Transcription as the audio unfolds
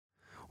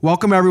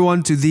Welcome,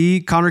 everyone, to the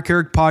Connor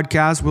Carrick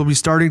podcast. We'll be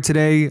starting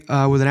today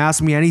with an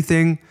Ask Me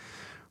Anything.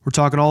 We're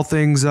talking all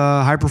things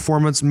high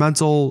performance,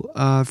 mental,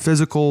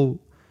 physical,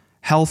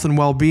 health, and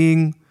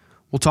well-being.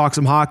 We'll talk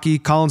some hockey.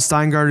 Colin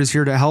Steingart is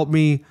here to help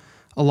me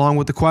along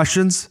with the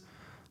questions.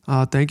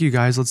 Thank you,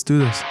 guys. Let's do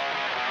this.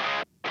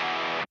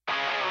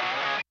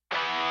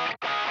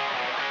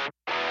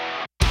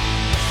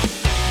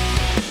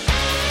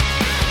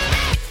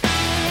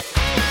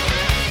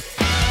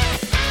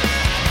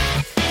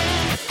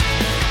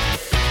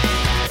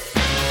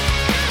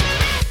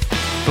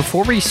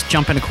 Before we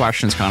jump into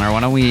questions, Connor, why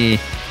don't we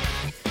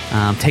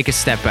take a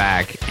step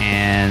back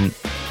and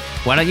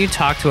why don't you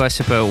talk to us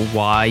about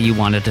why you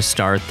wanted to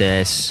start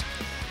this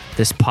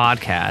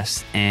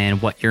podcast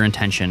and what your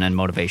intention and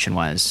motivation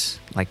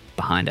was like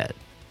behind it?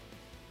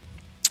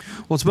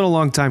 Well, it's been a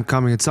long time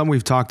coming. It's something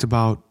we've talked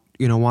about,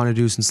 wanting to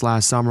do since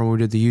last summer when we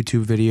did the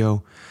YouTube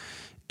video.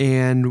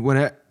 And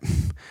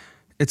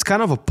it's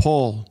kind of a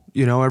pull,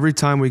 every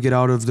time we get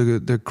out of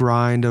the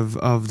grind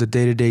of the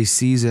day-to-day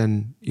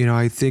season,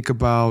 I think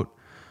about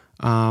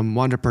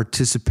wanting to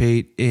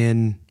participate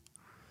in,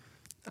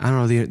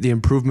 the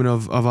improvement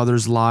of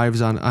others'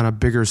 lives on a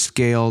bigger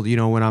scale,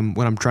 when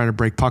I'm trying to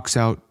break pucks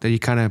out that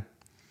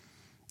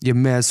you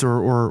miss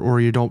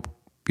or you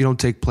don't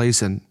take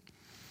place in.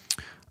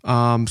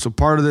 So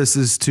part of this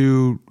is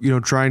to,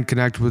 try and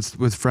connect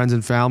with friends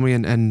and family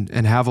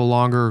and have a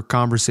longer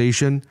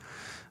conversation.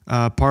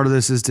 Part of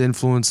this is to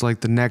influence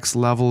like the next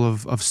level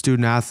of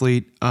student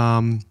athlete,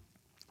 and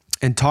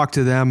talk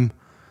to them,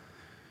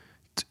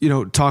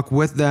 talk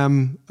with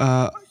them,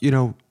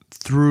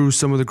 through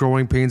some of the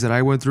growing pains that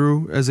I went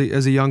through as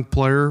a young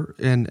player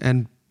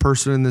and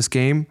person in this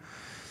game.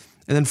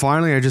 And then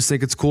finally, I just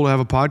think it's cool to have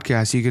a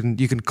podcast.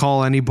 You can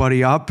call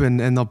anybody up and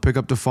they'll pick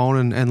up the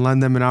phone and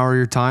lend them an hour of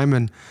your time.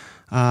 And,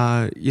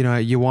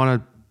 you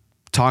want to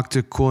talk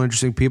to cool,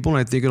 interesting people. And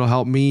I think it'll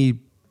help me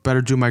better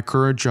do my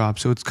current job.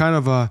 So it's kind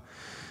of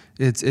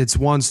it's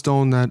one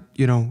stone that,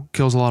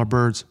 kills a lot of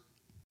birds.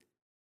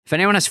 If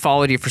anyone has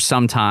followed you for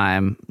some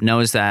time,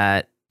 knows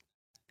that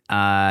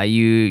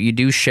you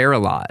do share a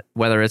lot,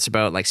 whether it's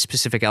about like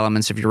specific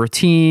elements of your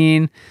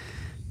routine,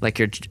 like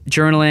your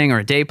journaling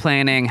or day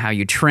planning, how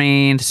you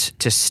trained,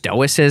 to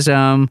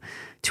stoicism,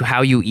 to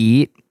how you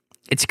eat.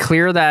 It's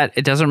clear that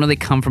it doesn't really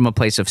come from a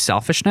place of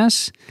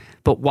selfishness,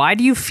 but why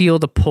do you feel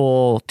the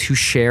pull to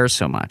share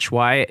so much?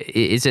 Why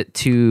is it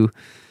to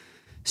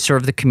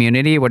serve the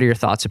community? What are your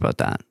thoughts about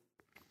that?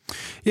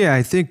 Yeah,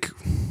 I think,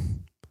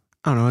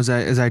 as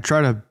I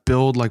try to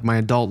build like my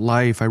adult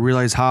life, I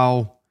realize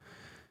how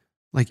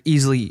like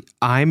easily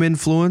I'm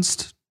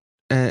influenced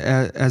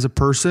as a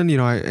person,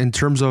 in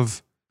terms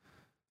of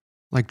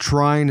like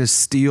trying to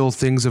steal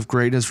things of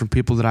greatness from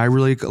people that I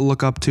really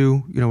look up to,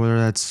 whether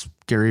that's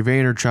Gary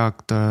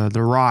Vaynerchuk,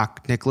 The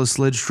Rock, Nicholas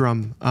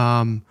Lidstrom,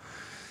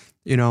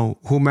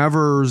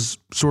 whomever's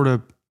sort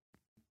of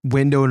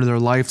window into their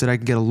life that I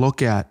can get a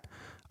look at.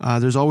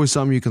 There's always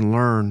something you can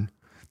learn,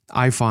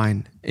 I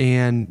find.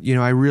 And,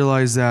 I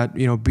realize that,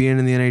 being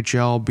in the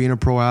NHL, being a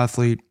pro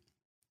athlete,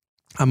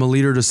 I'm a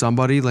leader to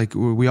somebody. Like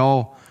we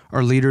all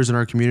are leaders in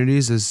our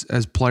communities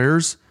as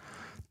players.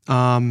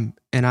 And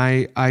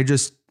I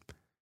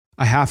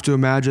have to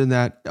imagine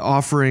that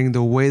offering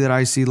the way that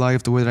I see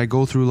life, the way that I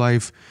go through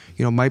life,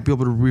 might be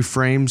able to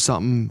reframe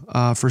something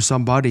for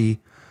somebody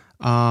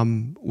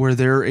where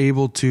they're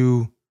able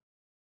to.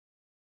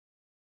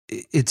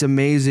 It's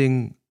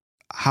amazing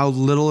how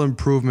little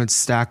improvements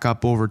stack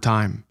up over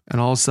time. And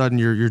all of a sudden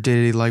your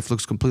day-to-day life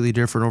looks completely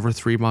different over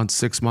 3 months,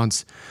 6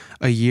 months,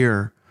 a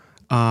year.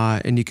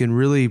 And you can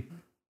really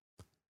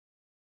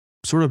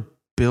sort of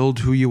build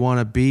who you want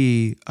to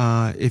be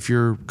if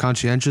you're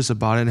conscientious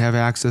about it and have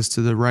access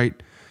to the right,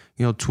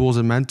 tools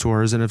and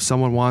mentors. And if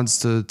someone wants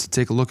to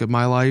take a look at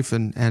my life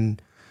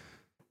and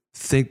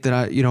think that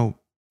I,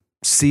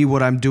 see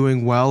what I'm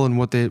doing well and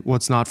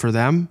what's not for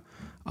them,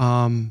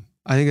 I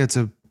think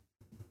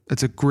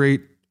it's a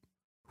great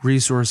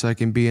resource I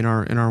can be in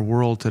our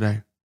world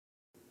today.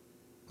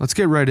 Let's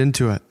get right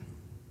into it.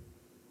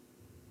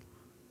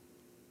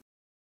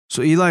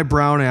 So Eli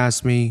Brown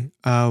asked me,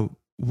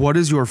 what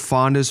is your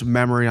fondest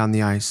memory on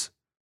the ice?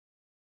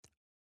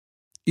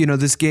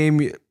 This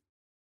game,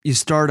 you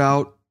start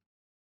out,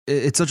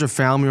 it's such a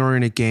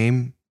family-oriented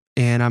game,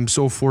 and I'm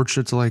so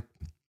fortunate to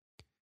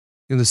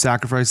the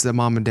sacrifice that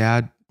mom and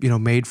dad,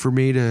 made for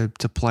me to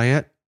play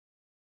it.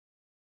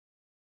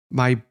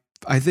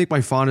 I think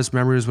my fondest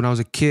memory is when I was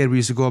a kid, we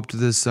used to go up to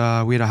this,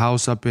 we had a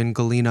house up in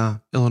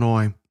Galena,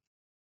 Illinois,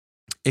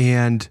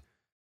 and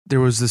there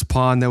was this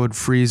pond that would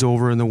freeze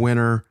over in the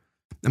winter.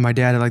 And my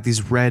dad had like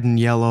these red and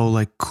yellow,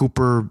 like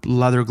Cooper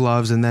leather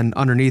gloves. And then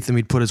underneath them,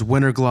 he'd put his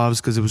winter gloves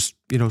because it was,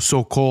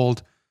 so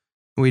cold.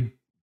 And we'd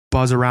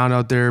buzz around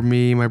out there.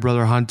 Me, my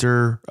brother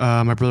Hunter,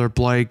 my brother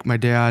Blake, my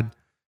dad,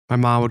 my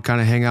mom would kind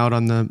of hang out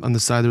on the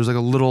side. There was like a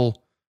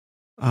little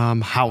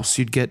house.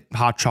 You'd get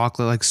hot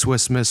chocolate, like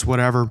Swiss Miss,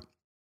 whatever.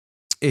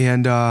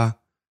 And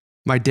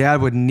my dad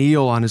would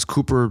kneel on his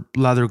Cooper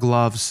leather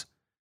gloves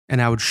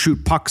and I would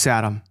shoot pucks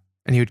at him.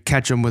 and he would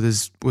catch them with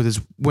his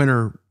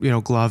winter,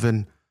 glove.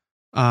 And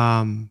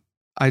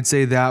I'd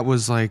say that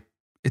was like,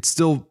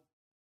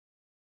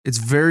 it's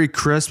very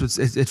crisp.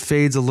 It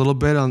fades a little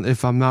bit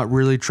if I'm not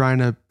really trying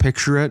to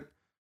picture it.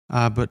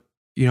 But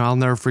I'll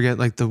never forget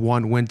like the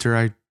one winter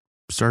I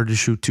started to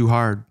shoot too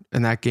hard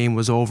and that game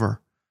was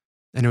over.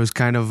 And it was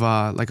kind of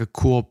like a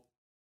cool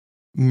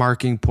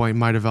marking point in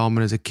my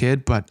development as a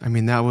kid. But I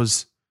mean, that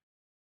was,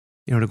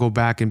 to go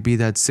back and be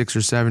that 6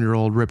 or 7 year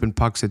old ripping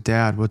pucks at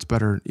dad, what's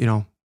better,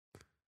 that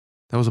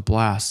was a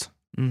blast.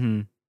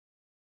 Mm-hmm.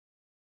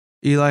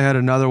 Eli had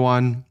another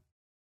one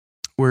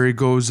where he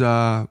goes,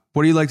 what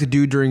do you like to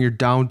do during your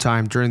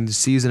downtime during the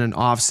season and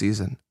off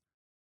season?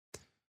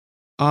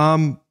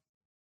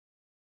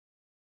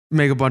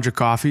 Make a bunch of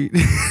coffee,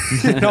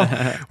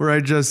 where I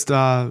just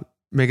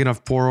make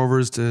enough pour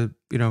overs to,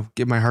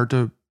 get my heart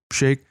to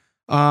shake.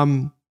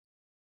 During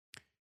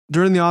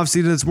the off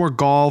season, it's more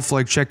golf,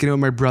 like checking in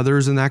with my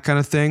brothers and that kind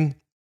of thing.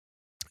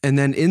 And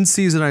then in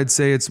season, I'd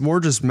say it's more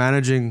just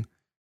managing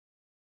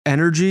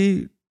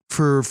energy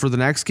for the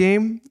next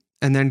game,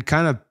 and then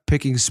kind of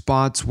picking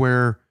spots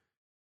where,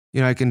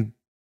 I can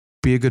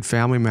be a good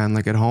family man,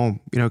 like at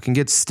home. It can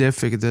get stiff.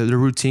 The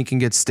routine can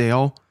get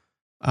stale.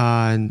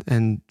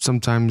 And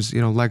sometimes,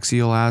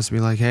 Lexi will ask me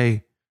like,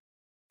 hey,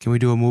 can we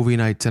do a movie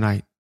night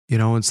tonight?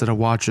 Instead of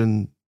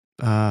watching,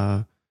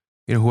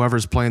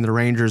 whoever's playing the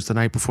Rangers the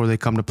night before they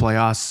come to play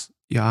us.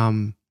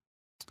 So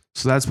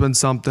that's been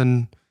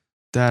something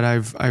that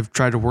I've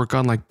tried to work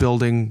on, like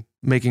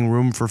making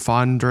room for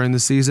fun during the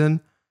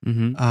season.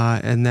 Mm-hmm.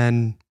 And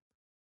then,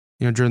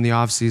 during the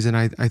off season,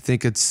 I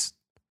think it's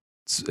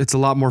a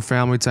lot more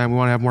family time. We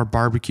want to have more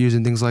barbecues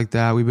and things like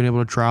that. We've been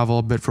able to travel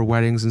a bit for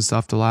weddings and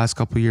stuff the last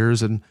couple of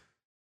years, and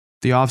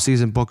the off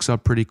season books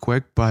up pretty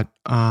quick, but,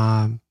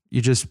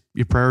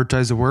 you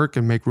prioritize the work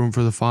and make room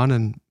for the fun,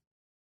 and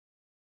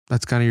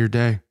that's kind of your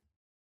day.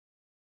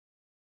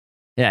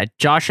 Yeah.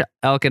 Josh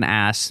Elkin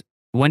asks,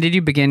 when did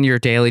you begin your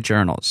daily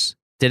journals?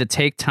 Did it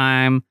take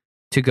time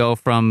to go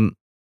from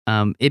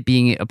it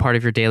being a part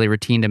of your daily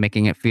routine to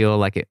making it feel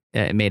like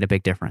it made a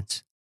big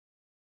difference?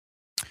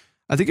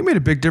 I think it made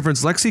a big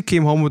difference. Lexi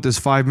came home with this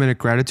 5-minute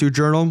gratitude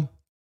journal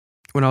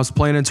when I was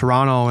playing in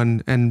Toronto,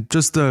 and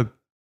just the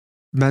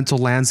mental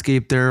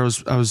landscape there.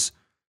 I was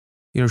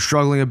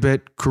struggling a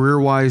bit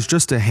career-wise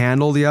just to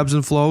handle the ebbs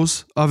and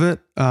flows of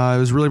it. It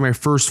was really my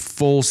first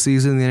full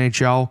season in the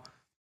NHL.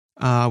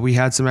 We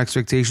had some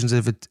expectations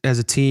as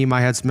a team.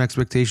 I had some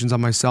expectations on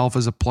myself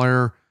as a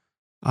player.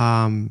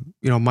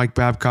 Mike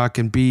Babcock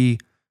can be,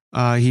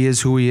 he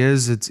is who he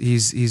is.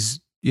 He's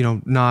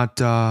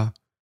not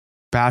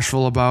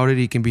bashful about it.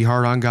 He can be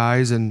hard on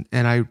guys. And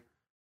I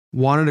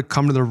wanted to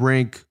come to the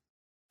rink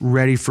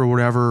ready for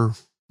whatever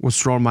was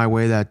thrown my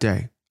way that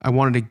day. I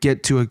wanted to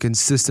get to a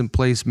consistent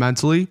place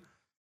mentally.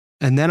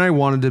 And then I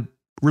wanted to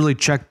really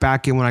check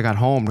back in when I got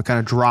home to kind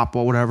of drop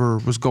whatever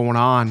was going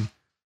on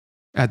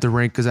at the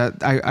rink. Cause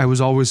I was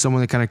always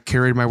someone that kind of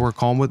carried my work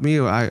home with me.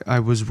 I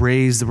was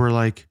raised where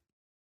like,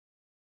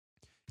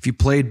 if you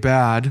played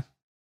bad,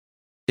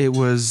 it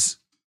was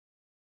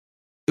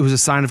a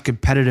sign of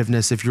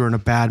competitiveness if you were in a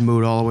bad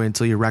mood all the way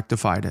until you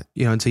rectified it,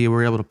 until you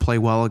were able to play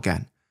well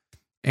again.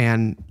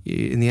 And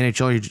in the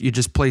NHL, you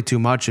just play too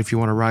much if you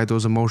want to ride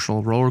those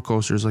emotional roller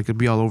coasters. Like it'd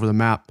be all over the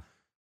map,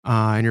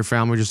 and your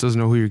family just doesn't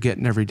know who you're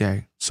getting every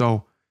day.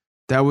 So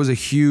that was a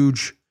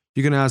huge.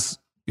 You can ask,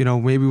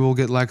 maybe we'll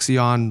get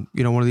Lexi on,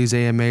 one of these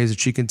AMAs that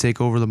she can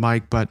take over the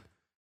mic. But,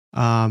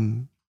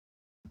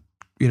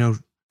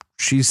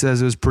 she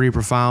says it was pretty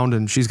profound,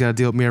 and she's got to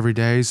deal with me every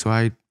day. So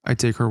I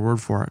take her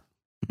word for it.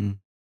 Mm-hmm.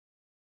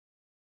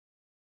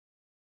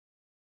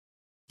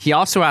 He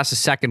also asked a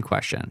second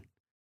question,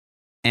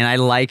 and I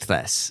liked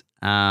this.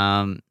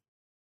 Of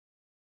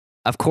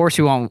course,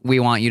 we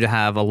want you to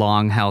have a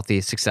long, healthy,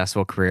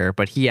 successful career.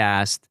 But he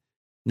asked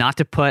not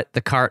to put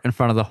the cart in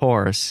front of the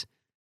horse,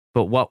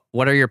 but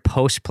what are your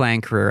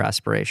post-playing career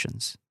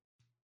aspirations?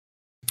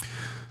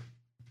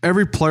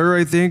 Every player,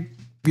 I think,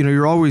 you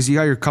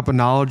got your cup of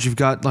knowledge. You've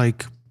got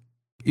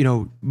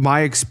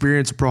my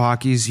experience of pro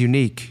hockey is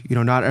unique.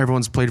 Not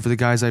everyone's played for the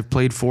guys I've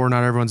played for.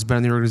 Not everyone's been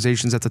in the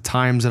organizations at the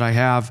times that I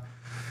have.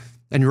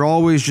 And you're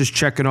always just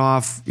checking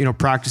off,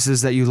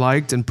 practices that you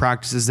liked and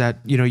practices that,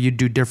 you'd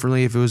do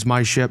differently if it was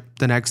my ship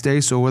the next day.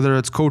 So whether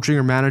it's coaching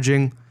or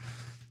managing,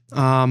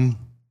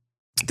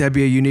 that'd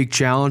be a unique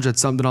challenge.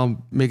 That's something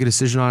I'll make a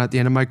decision on at the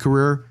end of my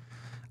career.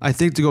 I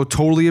think to go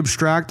totally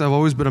abstract, I've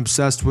always been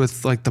obsessed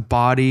with like the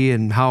body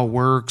and how it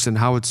works and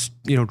how it's,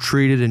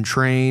 treated and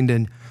trained.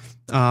 And,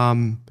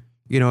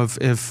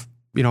 if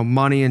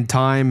money and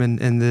time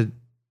and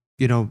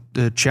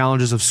the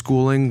challenges of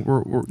schooling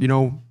were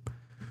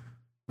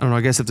I don't know,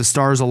 I guess if the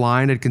stars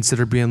aligned, I'd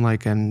consider being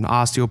like an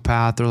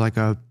osteopath or like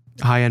a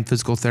high-end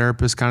physical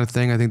therapist kind of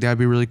thing. I think that'd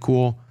be really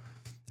cool.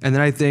 And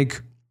then I think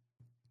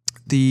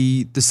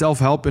the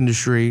self-help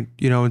industry,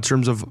 in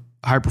terms of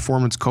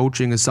high-performance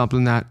coaching is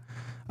something that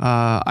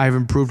I've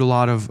improved a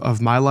lot of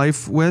my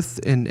life with.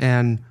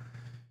 And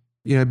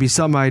it'd be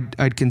something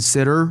I'd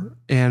consider.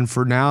 And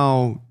for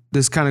now,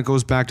 this kind of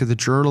goes back to the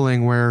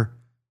journaling where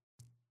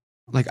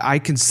like I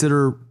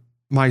consider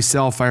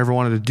myself, if I ever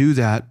wanted to do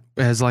that,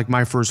 as like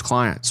my first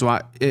client. So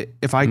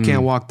if I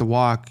can't walk the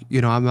walk,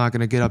 you know, I'm not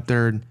going to get up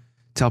there and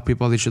tell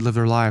people they should live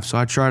their life. So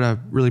I try to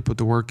really put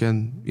the work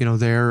in, you know,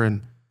 there.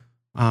 And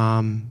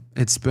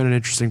it's been an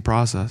interesting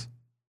process.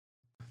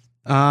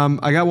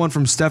 I got one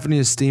from Stephanie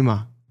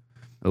Estima.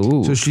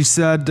 Ooh. So she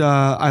said,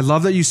 I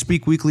love that you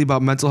speak weekly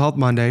about Mental Health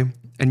Monday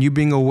and you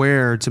being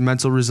aware to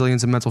mental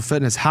resilience and mental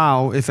fitness.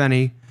 How, if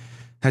any,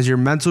 has your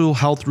mental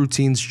health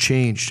routines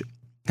changed?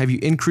 Have you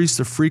increased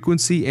the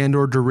frequency and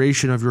or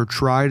duration of your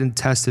tried and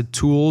tested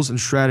tools and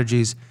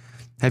strategies?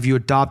 Have you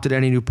adopted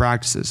any new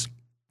practices?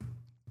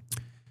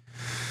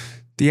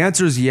 The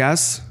answer is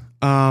yes.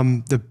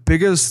 The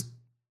biggest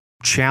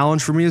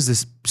challenge for me is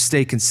to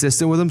stay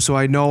consistent with them. So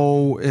I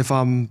know if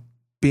I'm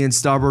being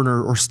stubborn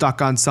or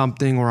stuck on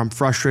something or I'm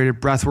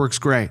frustrated, breath work's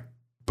great,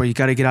 but you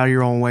got to get out of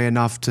your own way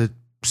enough to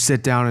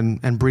sit down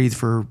and breathe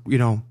for, you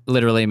know.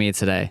 Literally me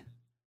today.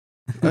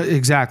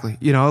 Exactly.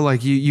 You know,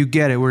 like you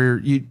get it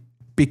where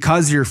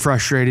because you're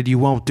frustrated, you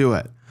won't do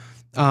it.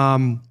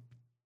 But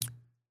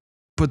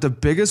the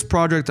biggest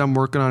project I'm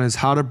working on is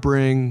how to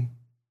bring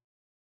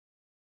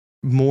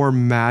more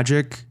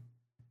magic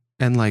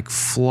and like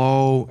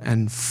flow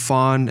and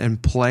fun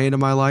and play into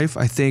my life.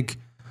 I think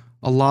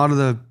a lot of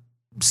the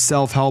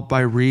self-help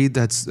I read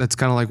that's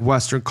kind of like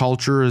Western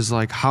culture is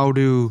like how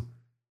to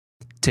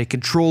take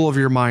control of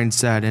your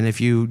mindset. And if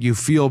you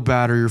feel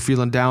bad or you're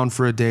feeling down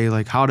for a day,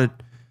 like how to,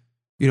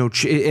 you know,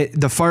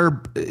 the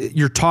fire,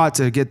 you're taught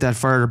to get that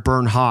fire to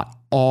burn hot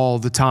all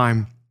the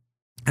time.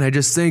 And I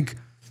just think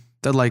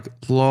that like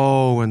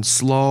low and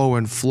slow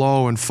and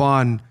flow and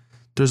fun,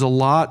 there's a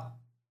lot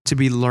to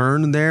be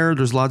learned there.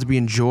 There's a lot to be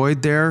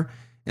enjoyed there.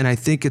 And I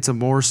think it's a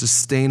more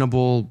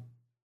sustainable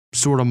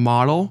sort of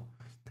model.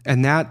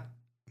 And that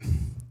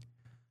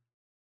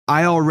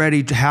I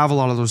already have a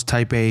lot of those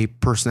type A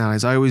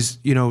personalities. I always,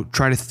 you know,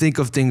 try to think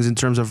of things in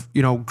terms of,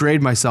 you know,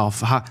 grade myself.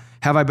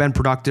 Have I been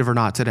productive or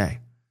not today?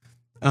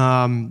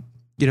 You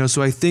know,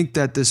 so I think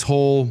that this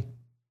whole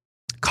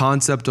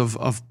concept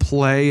of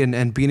play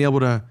and being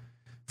able to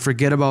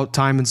forget about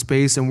time and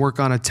space and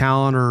work on a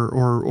talent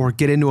or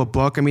get into a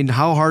book. I mean,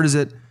 how hard is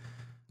it?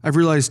 I've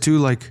realized too,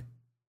 like,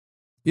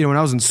 you know, when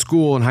I was in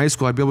school, in high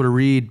school, I'd be able to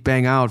read,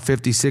 bang out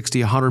 50, 60,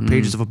 100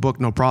 pages of a book,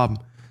 no problem.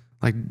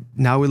 Like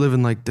now we live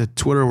in like the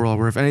Twitter world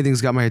where if anything's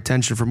got my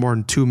attention for more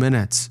than 2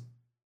 minutes,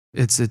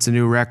 it's a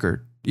new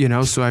record, you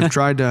know? So I've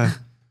tried to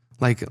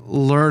like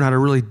learn how to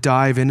really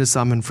dive into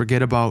something and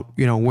forget about,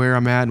 you know, where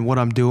I'm at and what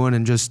I'm doing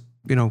and just,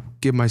 you know,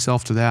 give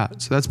myself to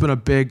that. So that's been a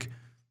big,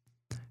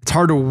 it's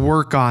hard to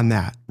work on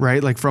that,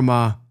 right? Like from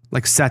a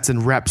like sets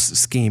and reps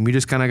scheme, you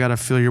just kind of got to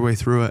feel your way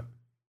through it.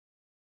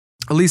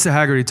 Elisa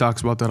Haggerty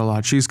talks about that a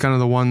lot. She's kind of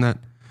the one that,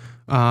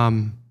 you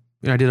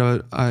know, I did a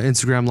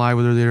Instagram live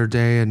with her the other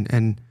day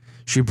and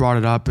she brought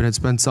it up and it's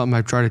been something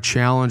I've tried to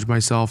challenge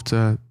myself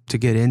to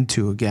get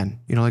into again,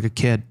 you know, like a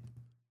kid.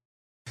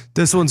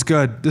 This one's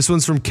good. This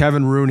one's from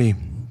Kevin Rooney.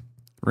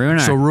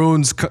 So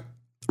Runes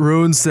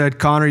said,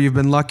 Connor, you've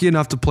been lucky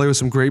enough to play with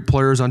some great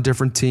players on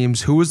different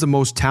teams. Who is the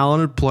most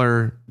talented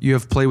player you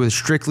have played with?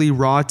 Strictly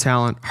raw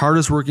talent,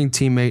 hardest working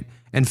teammate,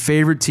 and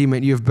favorite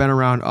teammate you have been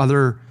around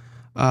other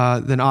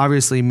than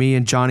obviously me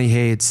and Johnny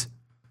Hayden.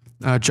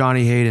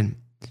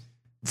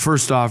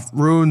 First off,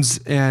 Runes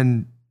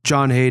and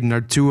John Hayden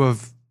are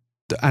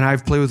and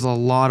I've played with a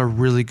lot of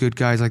really good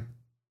guys, like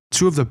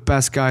two of the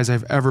best guys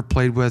I've ever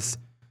played with.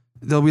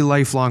 They'll be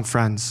lifelong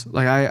friends.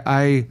 Like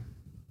I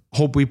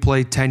hope we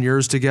play 10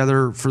 years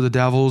together for the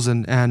Devils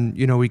and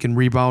you know, we can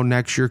rebound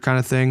next year kind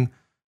of thing,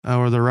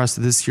 or the rest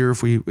of this year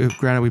if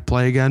granted we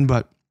play again,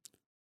 but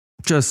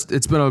just,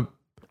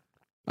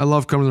 I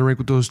love coming to the rink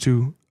with those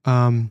two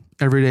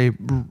every day.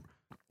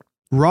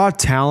 Raw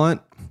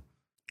talent,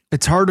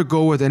 it's hard to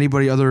go with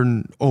anybody other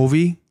than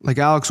Ovi. Like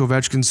Alex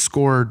Ovechkin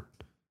scored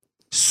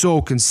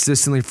so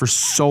consistently for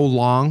so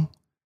long,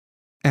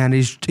 and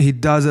he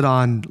does it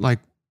on like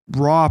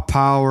raw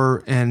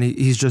power, and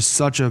he's just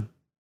such a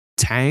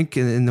tank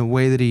in the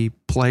way that he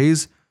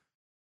plays.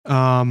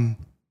 But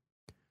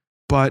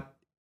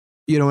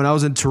you know, when I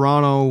was in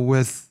Toronto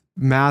with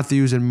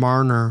Matthews and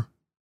Marner,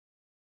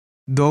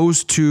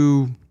 those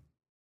two,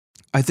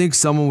 I think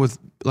someone with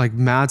like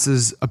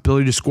Matt's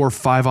ability to score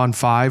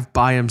 5-on-5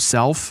 by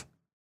himself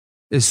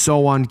is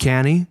so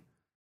uncanny.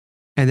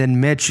 And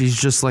then Mitch, he's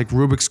just like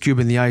Rubik's Cube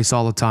in the ice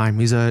all the time.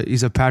 He's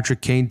a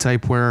Patrick Kane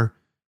type where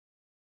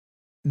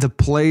the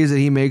plays that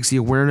he makes, the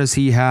awareness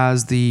he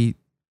has,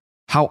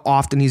 how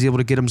often he's able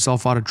to get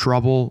himself out of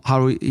trouble,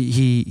 how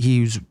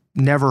he's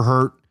never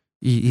hurt,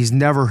 he's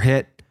never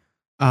hit.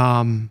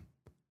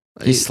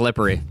 He's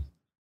slippery.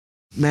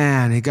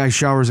 Man, the guy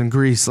showers in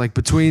grease. Like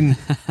between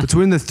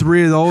the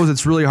three of those,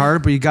 it's really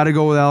hard. But you got to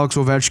go with Alex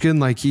Ovechkin.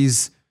 Like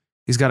he's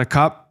got a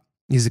cup.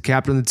 He's the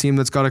captain of the team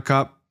that's got a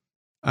cup.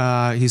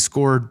 He's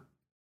scored,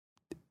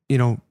 you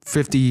know,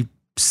 50,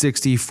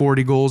 60,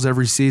 40 goals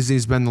every season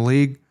he's been in the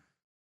league.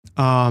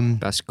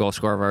 Best goal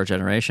scorer of our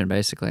generation,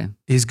 basically.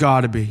 He's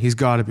got to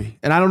be.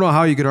 And I don't know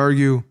how you could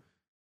argue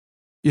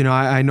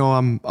I know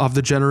I'm of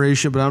the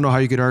generation, but I don't know how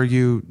you could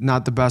argue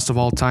not the best of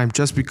all time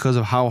just because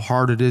of how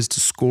hard it is to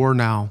score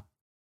now.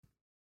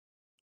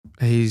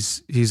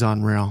 He's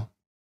unreal.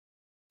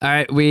 All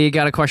right, we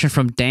got a question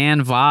from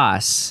Dan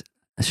Voss,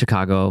 a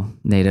Chicago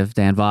native.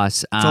 Dan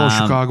Voss, Fellow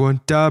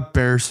Chicagoan. Duh,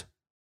 Bears.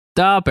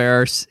 The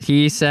Bears.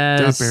 He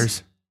says, Duh,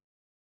 Bears.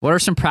 what are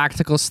some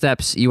practical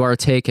steps you are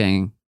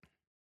taking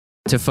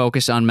to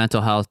focus on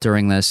mental health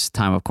during this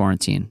time of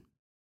quarantine?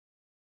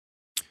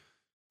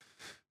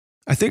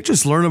 I think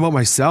just learn about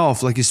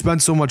myself. Like, you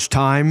spend so much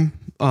time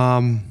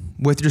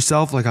with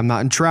yourself. Like, I'm not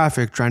in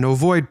traffic trying to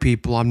avoid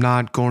people. I'm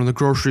not going to the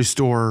grocery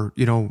store,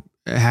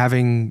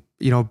 having,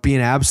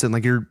 being absent.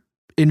 Like, you're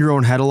in your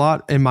own head a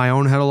lot, in my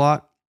own head a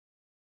lot.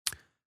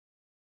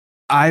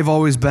 I've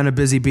always been a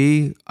busy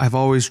bee. I've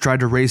always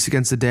tried to race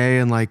against the day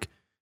and like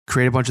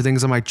create a bunch of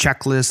things on my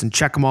checklist and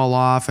check them all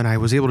off. And I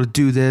was able to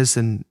do this.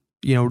 And,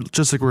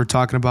 just like we were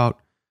talking about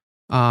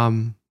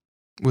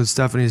with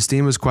Stephanie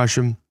Estima's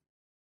question.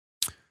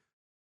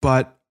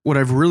 But what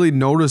I've really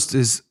noticed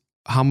is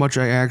how much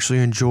I actually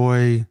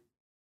enjoy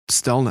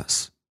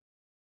stillness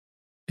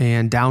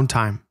and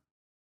downtime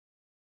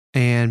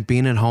and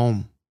being at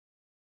home.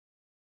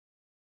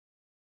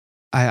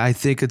 I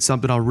think it's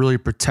something I'll really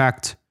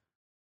protect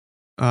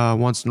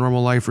once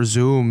normal life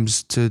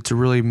resumes to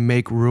really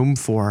make room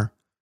for.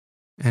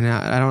 And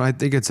I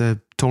think it's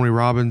a Tony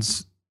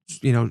Robbins,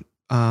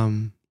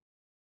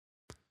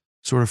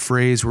 sort of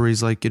phrase where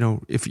he's like,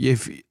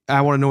 if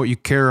I want to know what you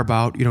care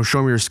about,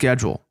 show me your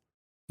schedule,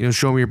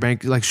 show me your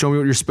bank, like show me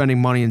what you're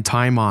spending money and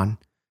time on,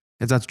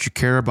 if that's what you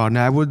care about. And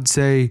I would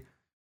say,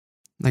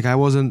 like, I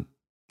wasn't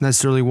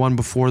necessarily one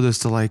before this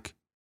to like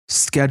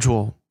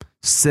schedule,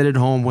 sit at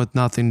home with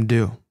nothing to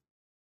do,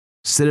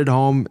 sit at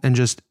home and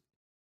just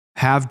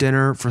have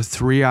dinner for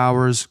 3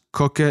 hours,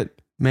 cook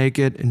it, make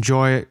it,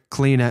 enjoy it,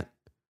 clean it,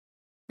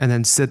 and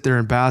then sit there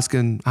and bask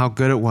in how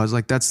good it was.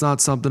 Like, that's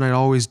not something I'd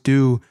always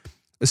do,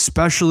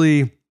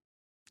 especially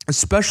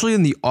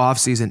in the off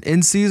season.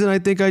 In season, I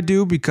think I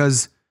do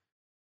because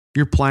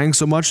you're playing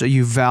so much that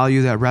you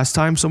value that rest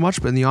time so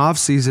much. But in the off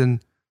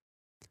season,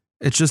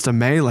 it's just a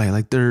melee.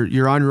 Like,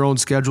 you're on your own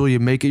schedule. You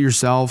make it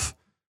yourself.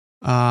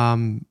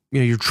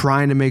 You're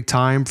trying to make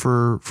time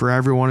for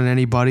everyone and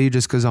anybody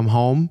just because I'm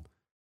home.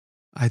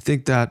 I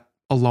think that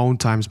alone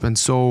time's been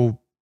so,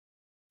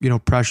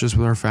 precious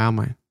with our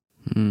family.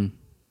 Mm.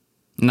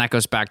 And that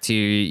goes back to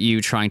you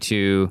trying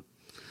to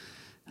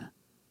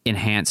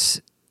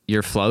enhance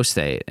your flow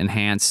state,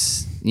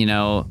 enhance,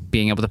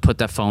 being able to put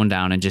that phone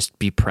down and just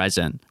be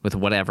present with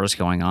whatever's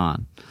going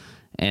on.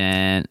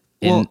 And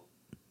there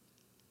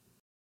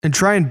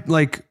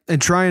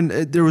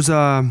was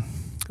a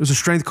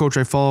strength coach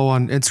I follow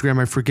on Instagram,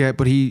 I forget,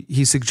 but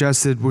he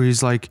suggested where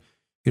he's like,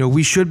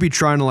 we should be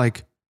trying to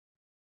like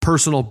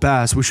personal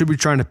best. We should be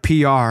trying to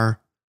PR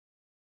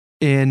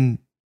in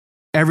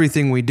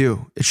everything we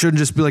do. It shouldn't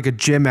just be like a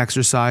gym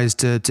exercise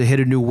to hit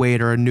a new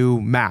weight or a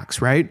new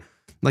max, right?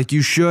 Like,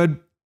 you should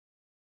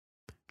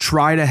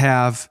try to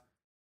have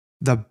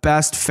the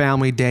best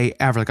family day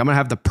ever. Like, I'm going to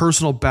have the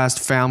personal best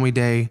family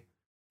day.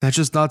 That's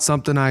just not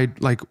something I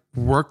like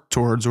worked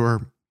towards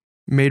or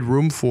made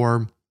room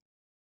for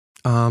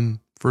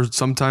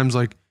sometimes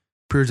like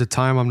periods of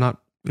time I'm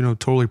not,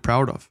 totally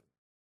proud of.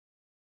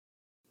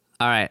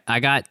 All right. I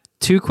got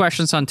 2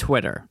 questions on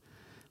Twitter.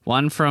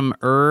 One from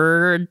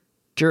Erky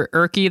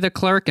the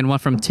Clerk and one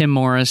from Tim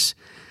Morris.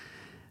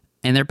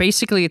 And they're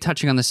basically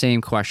touching on the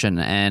same question.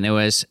 And it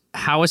was,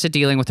 how is it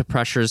dealing with the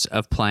pressures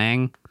of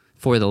playing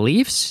for the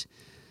Leafs?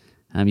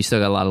 You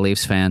still got a lot of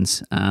Leafs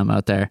fans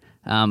out there.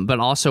 But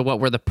also, what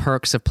were the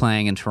perks of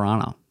playing in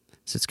Toronto?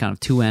 So it's kind of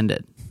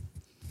two-ended.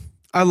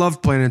 I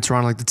loved playing in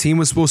Toronto. Like, the team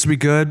was supposed to be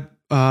good.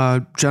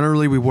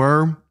 Generally, we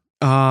were.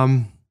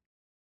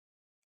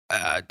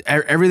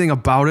 Everything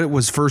about it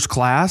was first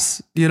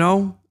class,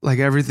 like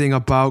everything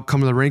about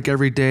coming to the rink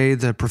every day,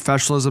 the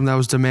professionalism that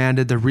was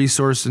demanded, the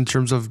resource in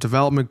terms of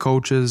development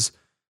coaches,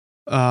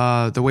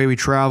 the way we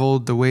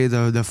traveled, the way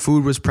the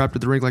food was prepped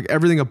at the rink, like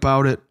everything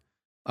about it,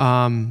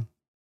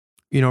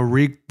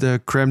 reeked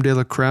the creme de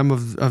la creme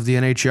of the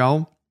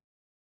NHL.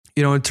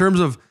 In terms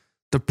of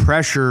the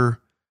pressure,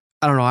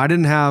 I don't know. I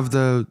didn't have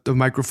the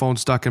microphone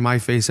stuck in my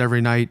face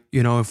every night.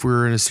 If we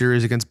were in a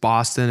series against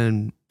Boston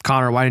and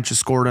Connor, why didn't you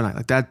score tonight?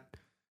 Like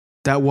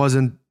that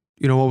wasn't,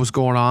 what was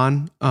going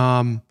on.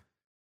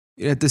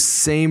 At the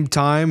same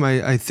time,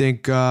 I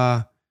think,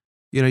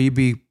 you'd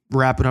be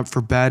wrapping up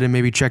for bed and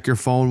maybe check your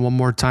phone one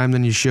more time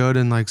than you should.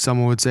 And like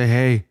someone would say,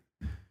 hey,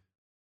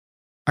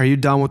 are you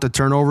done with the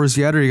turnovers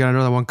yet? Or you got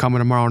another one coming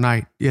tomorrow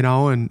night,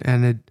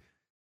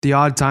 the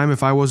odd time,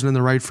 if I wasn't in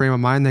the right frame of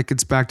mind, that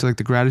gets back to like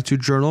the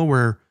gratitude journal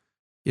where,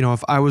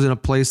 if I was in a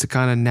place to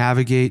kind of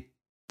navigate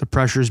the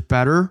pressures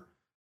better,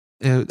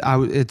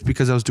 it's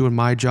because I was doing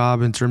my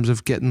job in terms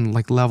of getting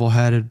like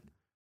level-headed.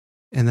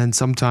 And then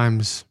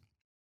sometimes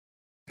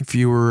if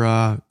you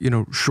were,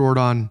 short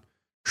on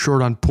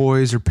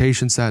poise or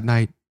patience that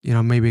night,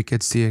 maybe it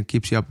gets to you and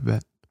keeps you up a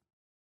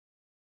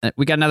bit.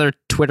 We got another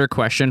Twitter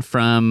question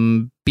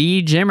from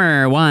B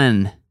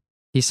Jimmer1.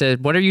 He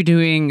said, what are you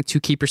doing to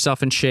keep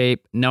yourself in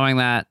shape, knowing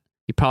that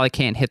you probably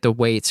can't hit the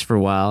weights for a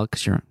while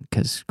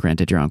because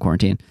granted you're on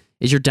quarantine.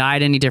 Is your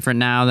diet any different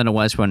now than it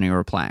was when you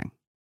were playing?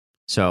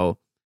 So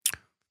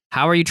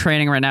how are you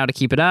training right now to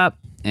keep it up?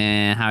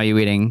 And how are you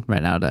eating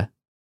right now to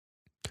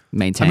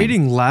maintain? I'm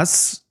eating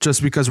less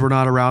just because we're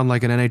not around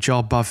like an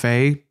NHL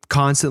buffet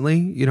constantly,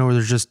 you know, where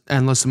there's just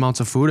endless amounts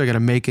of food. I got to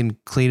make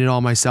and clean it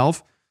all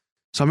myself.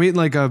 So I'm eating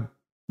like a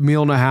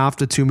meal and a half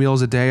to 2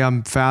 meals a day.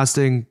 I'm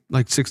fasting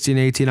like 16,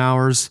 18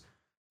 hours.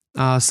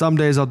 Some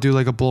days I'll do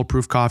like a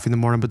bulletproof coffee in the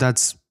morning, but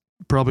that's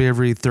probably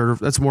every third.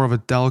 That's more of a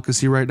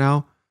delicacy right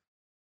now.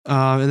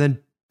 And then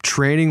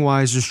training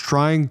wise, just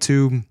trying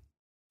to,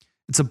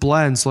 it's a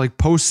blend. So like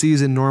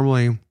postseason,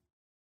 normally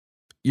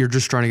you're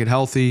just trying to get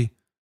healthy,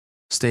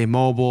 stay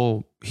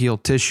mobile, heal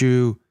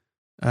tissue,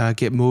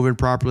 get moving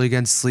properly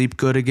again, sleep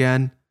good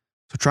again.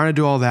 So trying to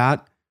do all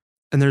that.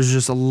 And there's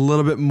just a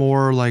little bit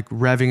more like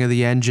revving of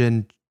the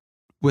engine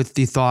with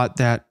the thought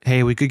that,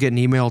 hey, we could get an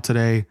email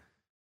today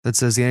that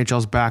says the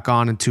NHL's back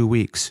on in 2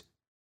 weeks.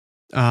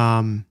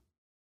 So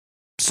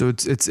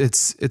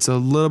it's a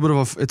little bit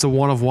of it's a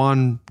one of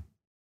one,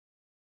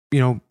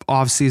 you know,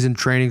 off-season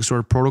training sort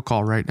of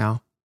protocol right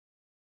now.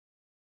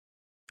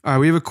 All right,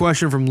 we have a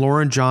question from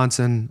Lauren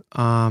Johnson,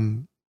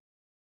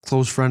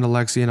 close friend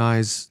Alexi and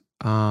I's,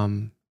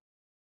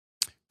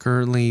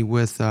 currently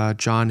with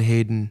John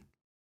Hayden,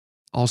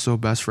 also a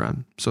best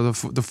friend. So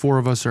the four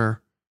of us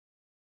are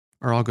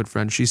all good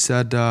friends. She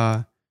said,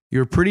 you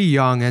were pretty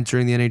young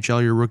entering the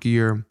NHL your rookie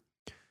year.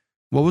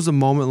 What was the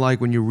moment like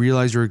when you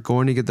realized you were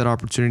going to get that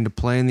opportunity to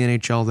play in the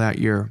NHL that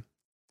year?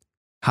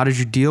 How did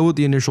you deal with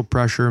the initial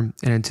pressure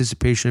and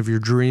anticipation of your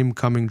dream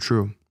coming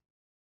true?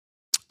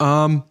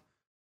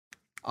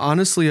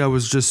 Honestly, I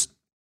was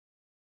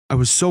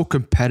so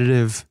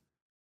competitive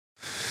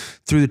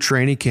through the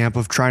training camp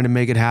of trying to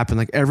make it happen.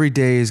 Like every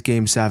day is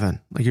game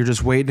 7. Like you're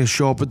just waiting to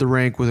show up at the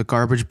rink with a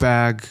garbage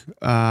bag,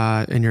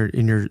 and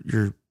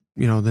your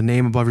you know, the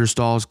name above your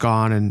stall is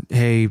gone. And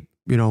hey,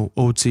 you know,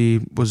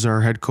 Otzi was our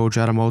head coach,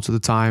 Adam Oates at the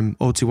time.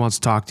 Otzi wants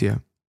to talk to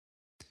you.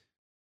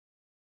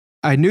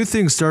 I knew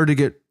things started to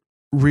get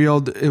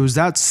real. It was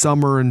that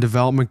summer in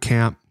development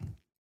camp.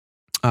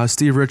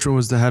 Steve Richmond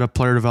was the head of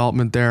player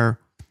development there.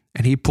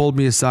 And he pulled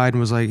me aside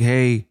and was like,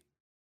 hey,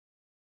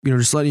 you know,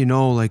 just letting you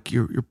know, like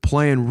you're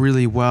playing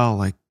really well.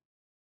 Like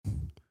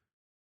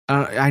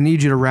I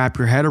need you to wrap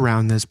your head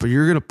around this, but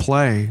you're going to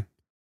play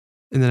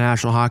in the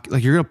National Hockey.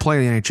 Like you're going to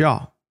play in the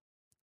NHL.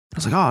 I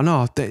was like, oh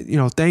no, you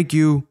know, thank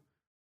you.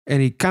 And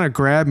he kind of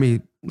grabbed me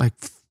like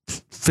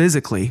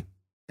physically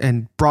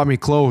and brought me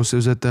close. It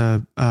was at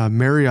the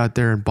Marriott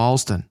there in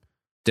Ballston.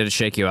 Did it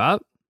shake you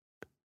up?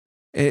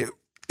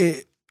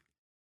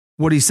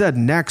 What he said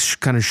next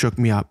kind of shook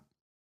me up.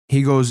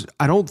 He goes,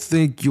 I don't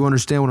think you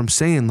understand what I'm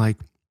saying. Like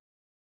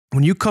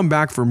when you come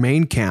back for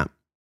main camp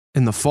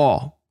in the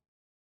fall,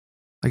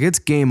 like it's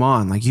game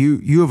on. Like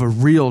you have a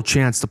real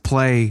chance to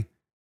play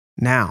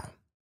now.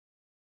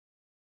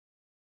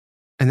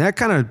 And that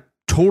kind of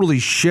totally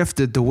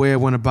shifted the way I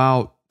went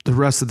about the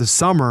rest of the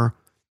summer,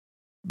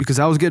 because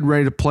I was getting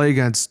ready to play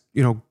against,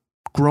 you know,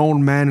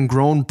 grown men,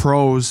 grown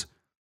pros.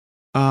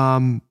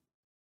 And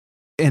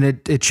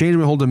it changed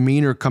my whole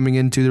demeanor coming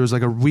into, there was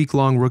like a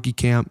week-long rookie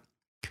camp.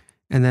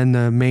 And then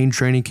the main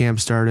training camp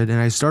started, and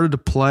I started to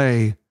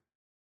play.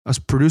 I was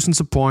producing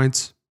some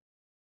points.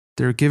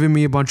 They were giving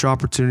me a bunch of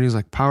opportunities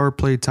like power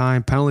play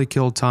time, penalty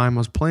kill time. I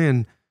was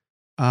playing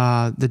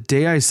the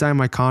day I signed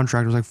my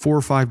contract. It was like 4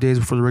 or 5 days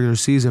before the regular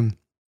season.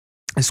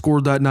 I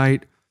scored that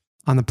night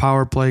on the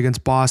power play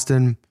against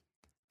Boston.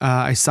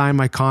 I signed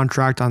my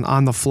contract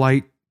on the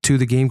flight to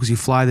the game because you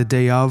fly the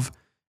day of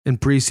in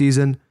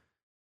preseason.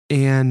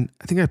 And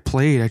I think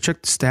I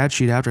checked the stat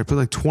sheet after. I played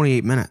like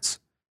 28 minutes.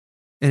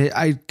 And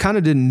I kind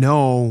of didn't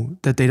know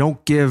that they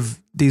don't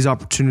give these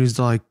opportunities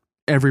to like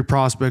every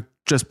prospect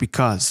just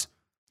because.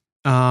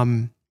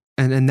 And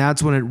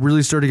that's when it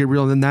really started to get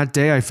real. And then that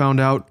day I found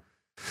out,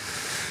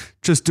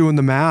 just doing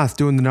the math,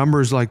 doing the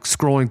numbers, like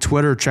scrolling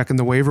Twitter, checking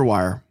the waiver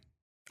wire.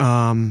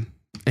 And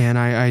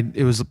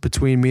it was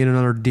between me and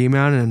another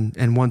D-man.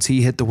 And once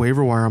he hit the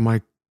waiver wire, I'm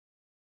like,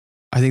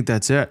 I think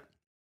that's it.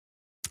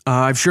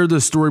 I've shared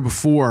this story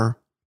before.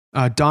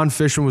 Don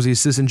Fishman was the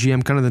assistant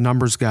GM, kind of the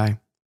numbers guy.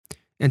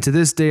 And to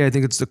this day, I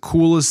think it's the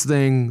coolest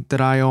thing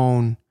that I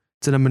own.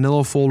 It's in a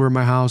manila folder in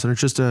my house, and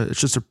it's just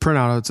a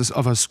printout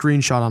of a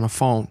screenshot on a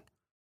phone.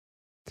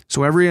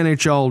 So every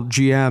NHL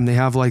GM, they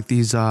have like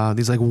these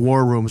like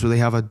war rooms where they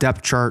have a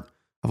depth chart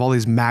of all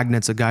these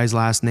magnets of guys'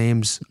 last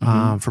names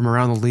from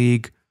around the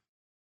league.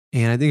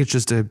 And I think it's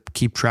just to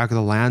keep track of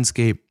the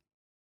landscape.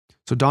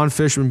 So Don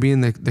Fishman,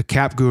 being the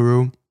cap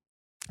guru,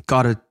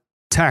 got a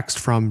text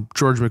from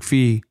George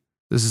McPhee.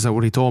 This is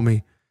what he told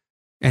me.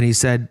 And he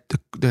said,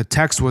 the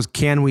text was,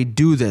 "Can we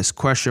do this?" ?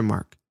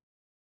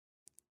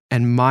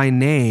 And my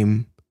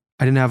name,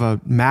 I didn't have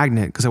a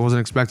magnet because I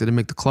wasn't expected to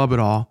make the club at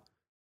all.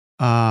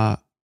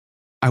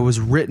 I was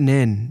written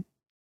in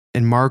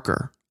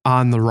marker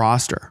on the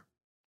roster.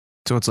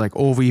 So it's like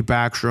Ovi,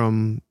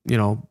 Backstrom, you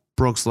know,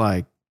 Brooks,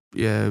 like,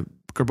 yeah,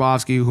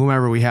 Grabowski,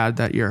 whomever we had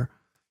that year.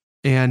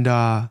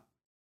 And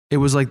it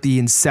was like the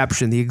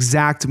inception, the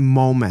exact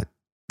moment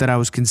that I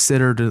was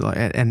considered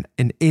and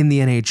in the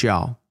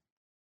NHL.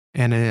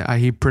 And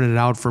he printed it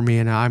out for me,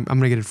 and I'm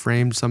gonna get it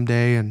framed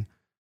someday. And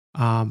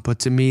but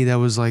to me, that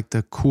was like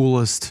the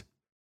coolest.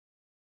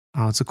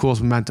 It's the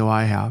coolest memento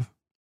I have.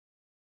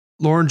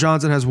 Lauren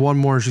Johnson has one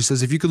more. She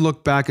says, if you could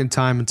look back in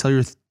time and tell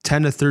your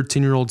 10 to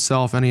 13-year-old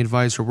self any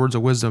advice or words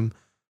of wisdom,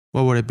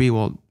 what would it be?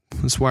 Well,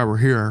 that's why we're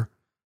here.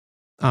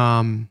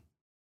 The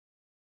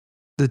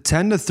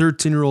 10 to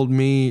 13-year-old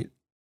me,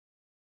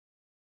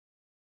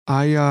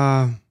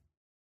 I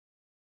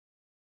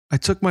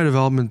took my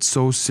development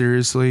so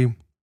seriously.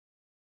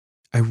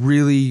 I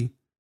really,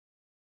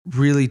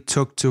 really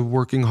took to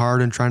working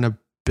hard and trying to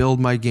build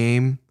my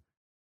game.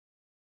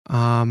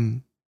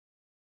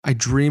 I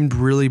dreamed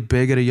really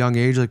big at a young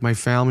age. Like, my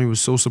family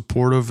was so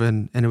supportive,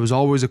 and it was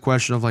always a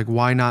question of like,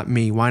 why not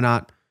me?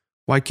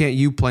 Why can't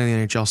you play in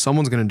the NHL?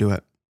 Someone's going to do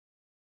it.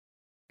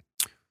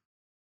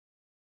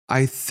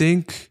 I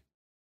think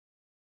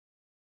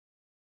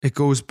it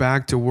goes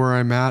back to where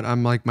I'm at.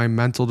 I'm like, my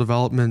mental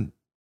development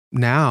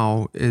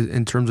now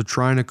in terms of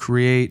trying to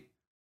create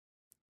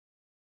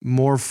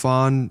more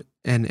fun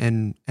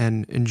and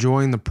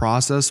enjoying the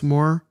process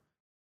more,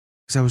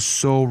 because I was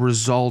so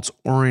results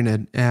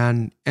oriented.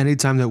 And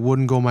anytime that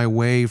wouldn't go my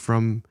way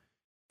from,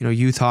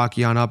 youth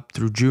hockey on up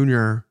through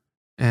junior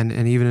and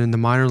even in the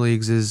minor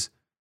leagues is,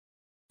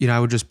 I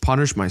would just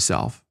punish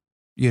myself,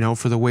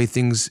 for the way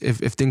things,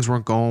 if things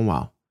weren't going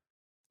well.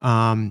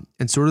 And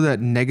sort of that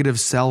negative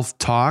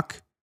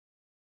self-talk,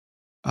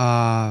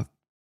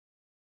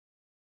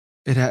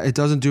 it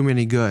doesn't do me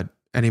any good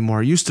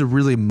anymore. It used to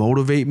really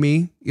motivate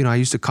me. I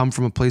used to come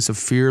from a place of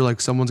fear, like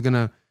someone's going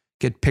to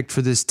get picked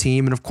for this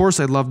team. And of course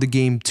I love the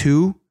game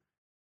too.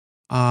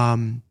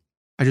 I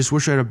just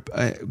wish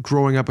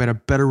growing up, I had a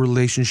better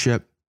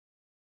relationship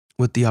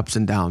with the ups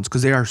and downs,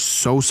 because they are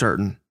so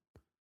certain.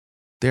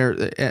 They're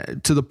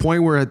to the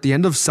point where at the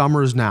end of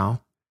summers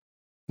now,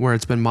 where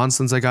it's been months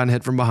since I got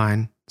hit from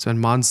behind, it's been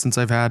months since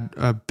I've had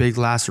a big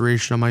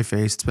laceration on my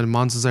face, it's been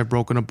months since I've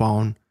broken a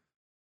bone,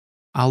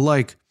 I'll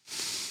like,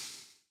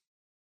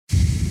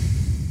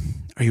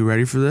 are you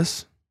ready for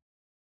this?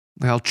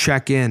 Like, I'll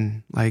check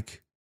in,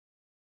 like,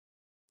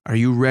 are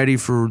you ready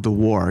for the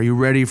war? Are you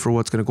ready for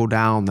what's going to go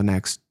down the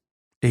next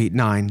 8,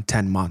 9,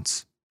 10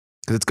 months?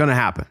 Because it's going to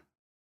happen.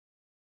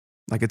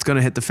 Like, it's going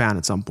to hit the fan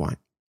at some point.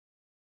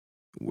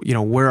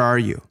 Where are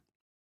you?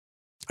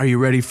 Are you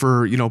ready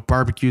for,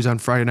 barbecues on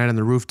Friday night on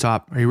the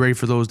rooftop? Are you ready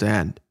for those to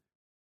end?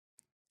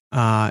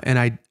 And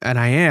I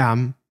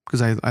am,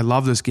 because I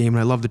love this game and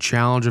I love the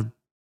challenge of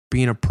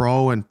being a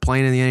pro and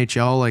playing in the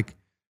NHL. Like,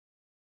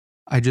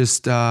 I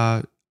just,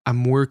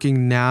 I'm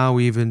working now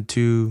even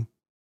to,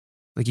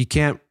 like, you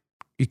can't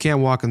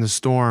walk in the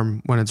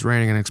storm when it's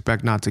raining and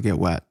expect not to get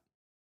wet.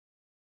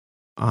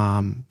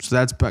 So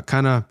that's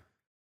kind of,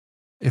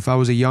 if I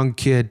was a young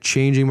kid,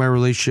 changing my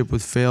relationship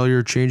with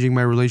failure, changing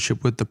my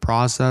relationship with the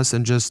process,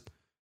 and just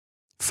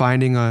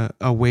finding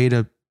a way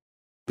to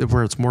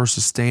where it's more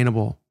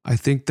sustainable. I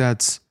think a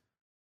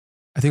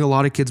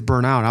lot of kids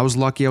burn out. I was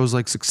lucky I was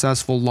like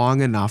successful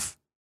long enough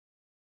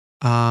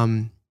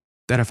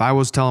that if I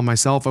was telling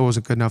myself I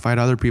wasn't good enough, I had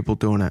other people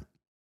doing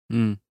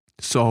it.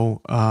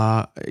 So,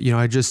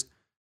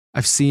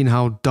 I've seen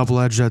how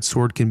double-edged that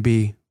sword can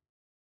be.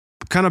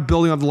 Kind of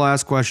building on the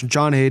last question,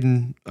 John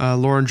Hayden,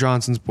 Lauren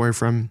Johnson's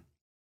boyfriend,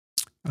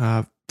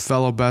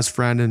 fellow best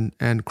friend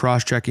and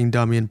cross-checking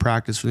dummy in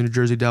practice for the New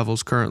Jersey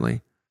Devils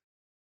currently.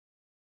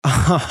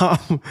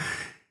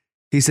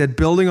 He said,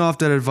 building off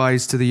that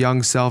advice to the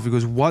young self, he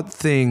goes, what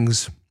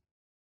things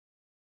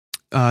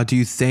do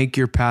you thank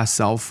your past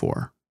self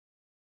for?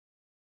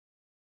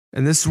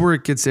 And this is where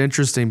it gets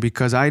interesting,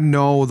 because I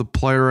know the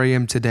player I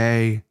am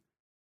today,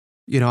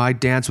 I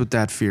dance with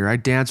that fear. I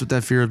dance with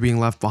that fear of being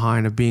left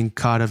behind, of being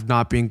cut, of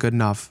not being good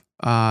enough.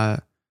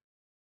 And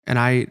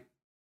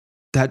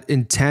that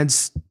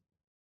intense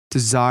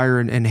desire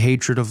and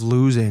hatred of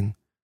losing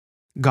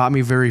got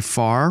me very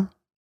far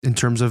in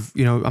terms of,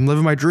 I'm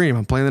living my dream.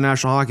 I'm playing the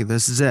National Hockey.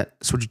 This is it.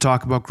 That's what you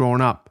talk about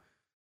growing up.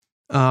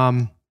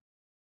 I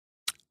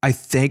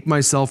thank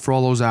myself for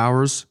all those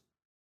hours.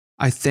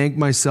 I thank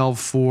myself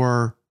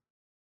for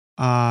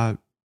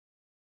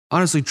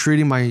honestly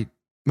treating my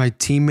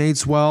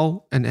teammates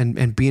well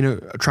and being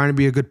trying to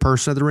be a good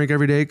person at the rink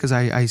every day, because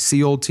I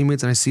see old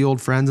teammates and I see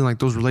old friends, and like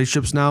those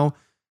relationships now,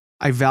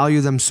 I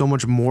value them so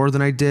much more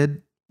than I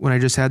did when I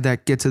just had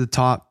that get to the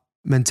top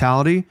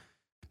mentality.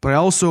 But I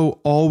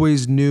also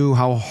always knew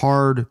how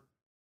hard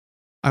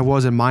I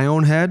was in my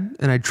own head,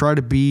 and I try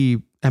to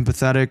be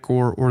empathetic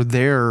or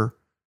there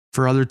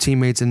for other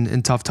teammates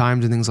in tough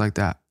times and things like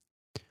that.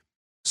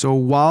 So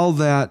while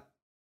that,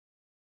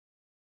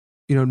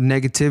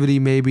 negativity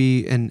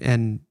maybe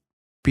and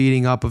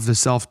beating up of the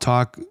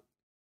self-talk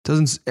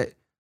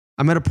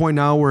I'm at a point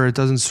now where it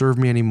doesn't serve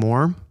me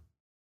anymore.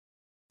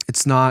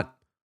 It's not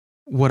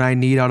what I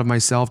need out of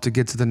myself to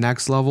get to the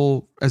next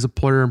level as a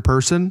player in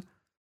person.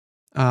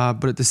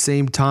 But at the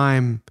same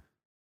time,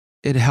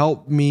 it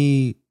helped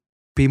me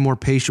be more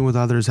patient with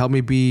others, helped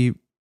me be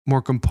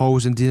more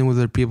composed in dealing with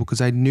other people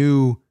because I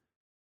knew,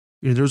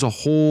 there was a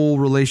whole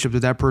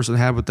relationship that person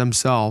had with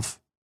themselves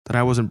that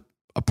I wasn't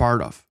a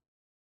part of.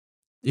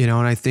 And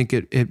I think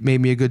it made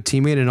me a good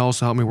teammate and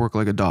also helped me work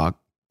like a dog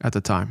at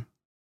the time.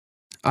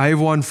 I have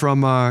one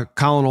from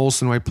Colin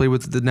Olson, who I played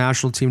with the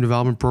National Team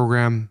Development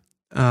Program.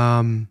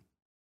 I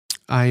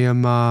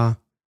am,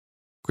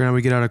 granted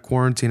we get out of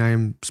quarantine, I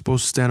am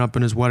supposed to stand up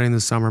in his wedding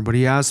this summer, but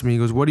he asked me, he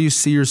goes, what do you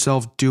see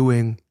yourself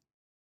doing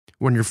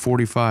when you're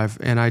 45?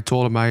 And I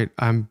told him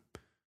I'm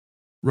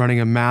running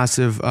a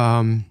massive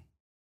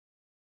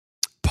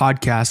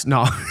podcast.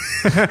 No,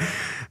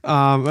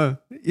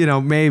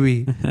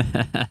 maybe.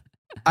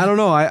 I don't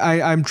know.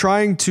 I'm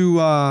trying to,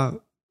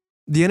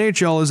 the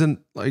NHL isn't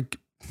like,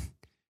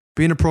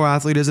 being a pro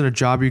athlete isn't a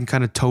job you can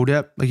kind of toe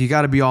dip. Like you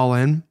got to be all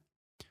in.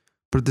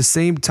 But at the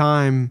same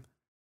time,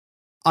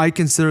 I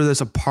consider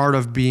this a part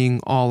of being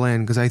all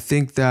in because I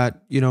think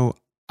that,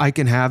 I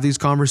can have these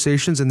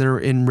conversations and they're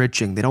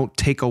enriching. They don't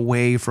take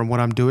away from what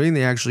I'm doing.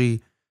 They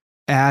actually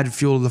add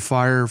fuel to the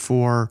fire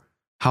for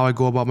how I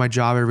go about my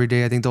job every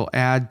day. I think they'll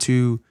add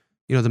to,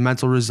 the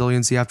mental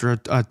resiliency after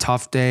a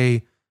tough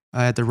day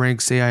at the rink.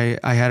 Say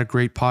I had a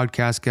great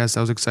podcast guest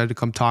I was excited to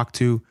come talk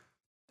to,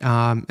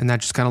 and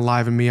that just kind of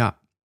livened me up.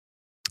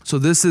 So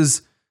this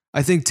is,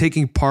 I think,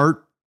 taking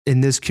part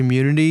in this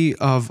community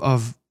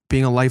of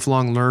being a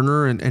lifelong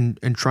learner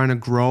and trying to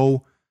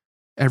grow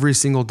every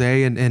single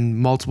day in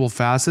multiple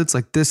facets.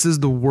 Like this is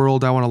the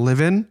world I want to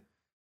live in.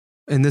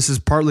 And this is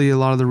partly a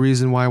lot of the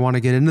reason why I want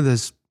to get into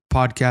this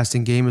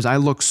podcasting game is I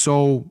look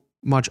so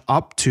much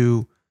up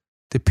to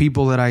the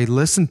people that I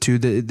listen to.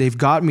 They've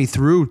got me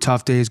through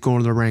tough days going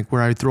to the rink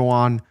where I throw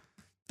on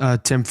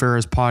Tim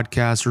Ferriss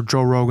podcast or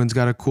Joe Rogan's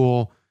got a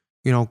cool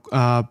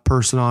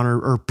person on,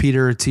 or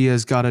Peter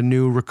Attia's got a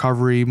new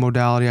recovery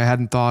modality I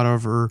hadn't thought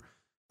of,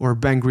 or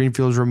Ben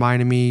Greenfield's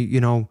reminding me,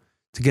 to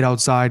get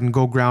outside and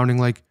go grounding.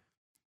 Like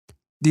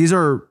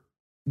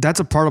that's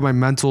a part of my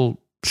mental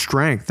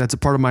strength. That's a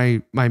part of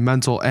my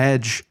mental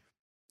edge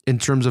in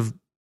terms of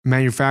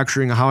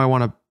manufacturing how I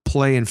want to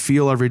play and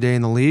feel every day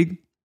in the league.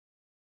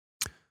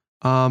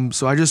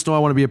 So I just know I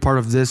want to be a part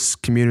of this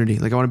community.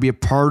 Like I want to be a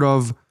part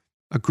of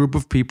a group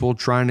of people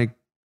trying to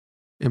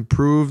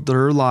improve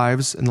their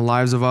lives and the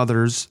lives of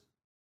others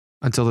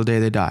until the day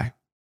they die.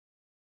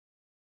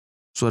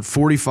 So at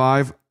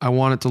 45, I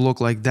want it to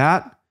look like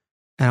that.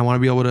 And I want to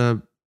be able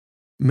to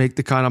make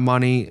the kind of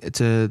money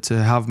to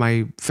have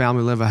my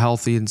family live a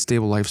healthy and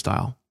stable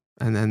lifestyle.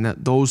 And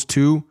that those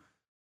two,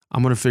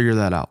 I'm going to figure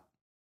that out.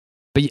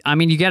 But I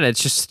mean, you get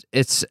it.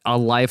 It's a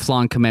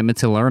lifelong commitment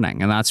to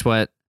learning. And that's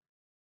what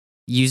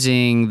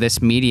using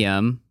this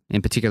medium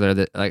in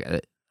particular, like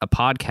a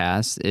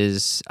podcast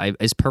is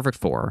perfect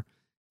for.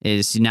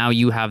 Is now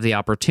you have the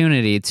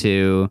opportunity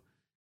to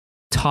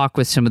talk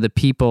with some of the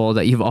people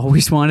that you've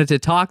always wanted to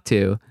talk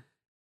to,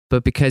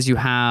 but because you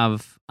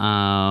have,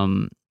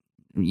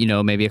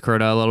 maybe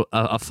occurred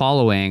a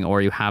following, or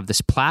you have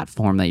this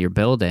platform that you're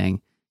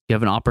building, you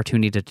have an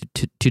opportunity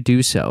to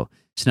do so.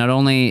 So not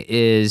only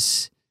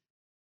is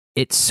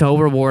it so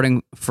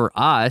rewarding for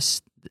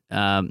us,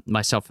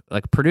 myself,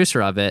 like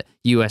producer of it,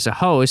 you as a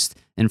host,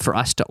 and for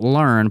us to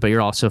learn, but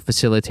you're also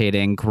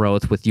facilitating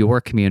growth with your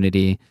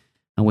community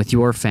and with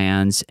your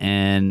fans,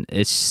 and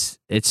it's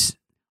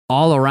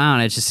all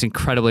around. It's just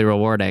incredibly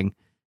rewarding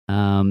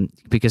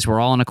because we're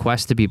all on a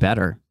quest to be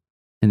better.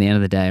 In the end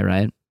of the day,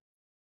 right?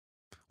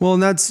 Well,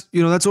 and that's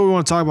what we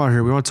want to talk about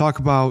here. We want to talk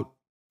about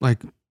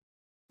like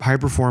high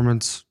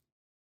performance,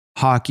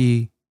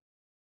 hockey,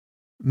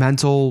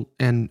 mental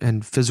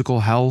and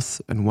physical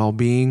health and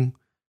well-being,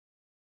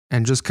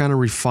 and just kind of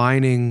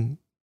refining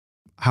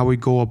how we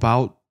go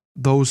about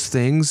those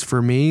things.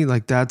 For me,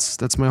 like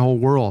that's my whole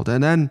world.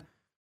 And then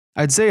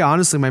I'd say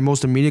honestly, my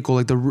most immediate goal,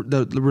 like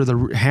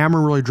the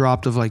hammer really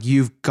dropped of like,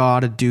 you've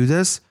got to do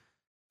this.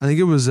 I think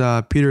it was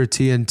Peter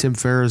Attia and Tim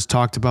Ferriss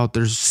talked about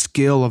their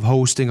skill of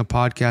hosting a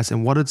podcast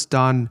and what it's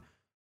done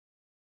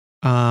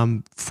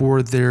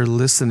for their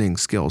listening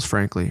skills,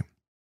 frankly.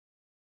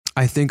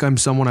 I think I'm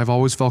someone I've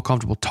always felt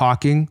comfortable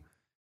talking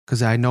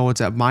because I know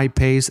it's at my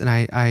pace and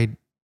I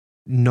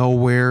know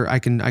where I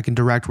can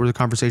direct where the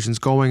conversation's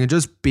going. And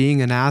just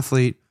being an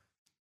athlete,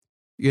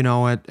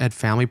 at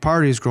family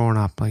parties growing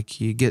up,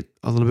 like you get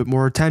a little bit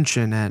more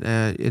attention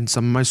in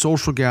some of my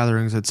social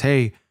gatherings. It's,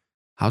 hey,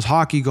 how's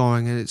hockey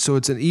going? And so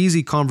it's an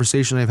easy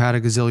conversation I've had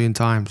a gazillion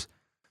times.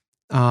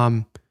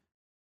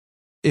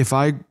 If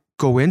I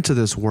go into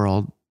this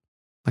world,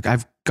 like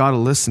I've got to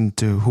listen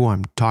to who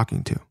I'm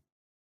talking to,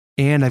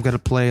 and I've got to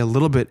play a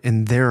little bit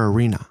in their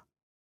arena.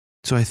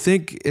 So I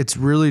think it's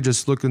really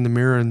just looking in the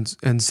mirror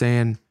and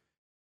saying,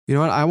 you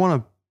know what, I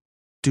want to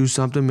do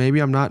something maybe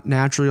I'm not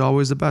naturally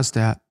always the best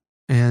at,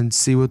 and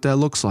see what that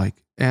looks like.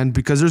 And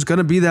because there's going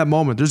to be that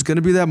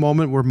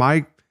moment where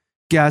my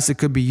guess, it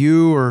could be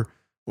you or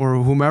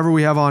whomever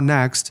we have on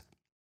next,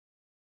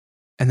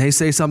 and they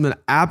say something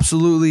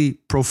absolutely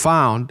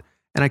profound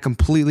and I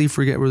completely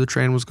forget where the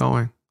train was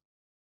going.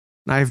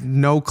 And I have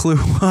no clue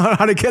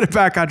how to get it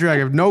back on track. I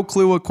have no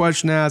clue what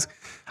question to ask.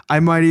 I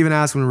might even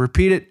ask them to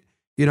repeat it.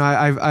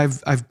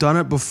 I've done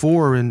it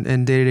before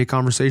in day-to-day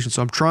conversation.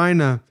 So I'm trying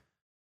to,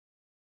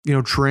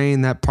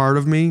 train that part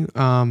of me.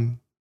 And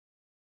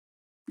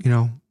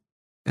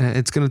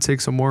it's going to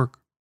take some work.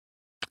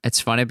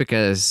 It's funny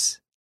because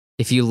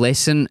if you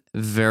listen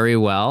very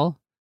well,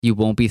 you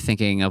won't be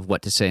thinking of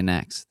what to say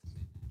next.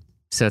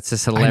 So it's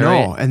this hilarious.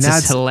 I know, and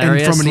that's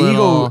hilarious.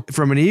 And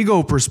from an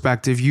ego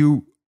perspective,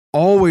 you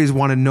always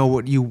want to know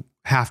what you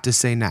have to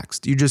say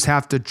next. You just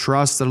have to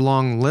trust that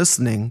along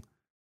listening,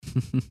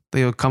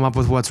 they'll come up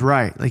with what's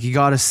right. Like you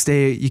got to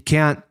stay. You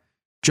can't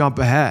jump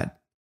ahead.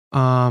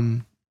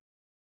 Otherwise,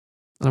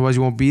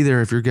 you won't be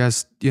there if your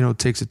guest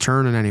takes a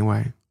turn in any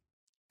way.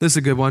 This is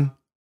a good one.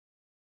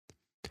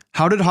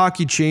 How did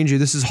hockey change you?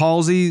 This is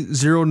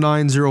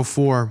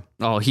Halsey0904.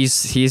 Oh,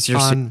 he's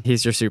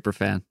your super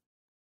fan.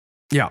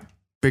 Yeah,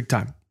 big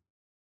time.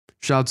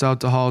 Shouts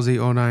out to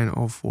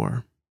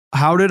Halsey0904.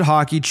 How did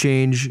hockey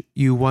change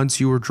you once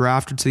you were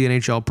drafted to the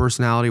NHL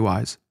personality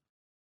wise?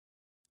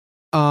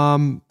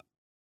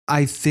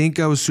 I think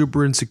I was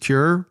super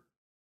insecure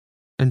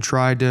and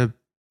tried to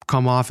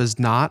come off as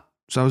not.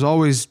 So I was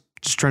always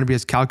just trying to be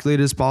as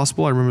calculated as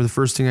possible. I remember the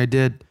first thing I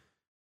did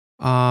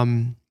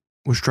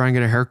was try and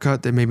get a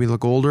haircut that made me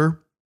look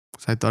older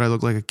because I thought I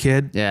looked like a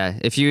kid. Yeah,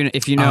 if you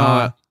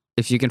know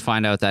if you can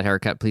find out that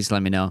haircut, please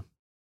let me know.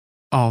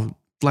 Oh,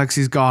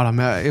 Lexi's got him.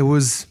 It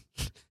was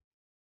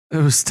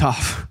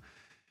tough.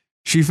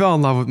 She fell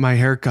in love with my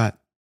haircut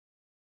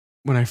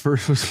when I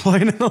first was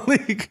playing in the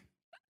league.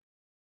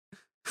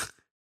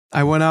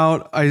 I went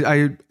out.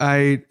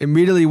 I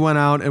immediately went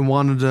out and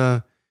wanted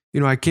to.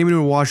 I came into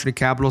a Washington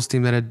Capitals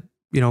team that had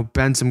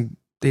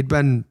they'd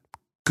been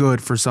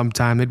good for some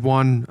time. They'd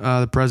won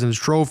the President's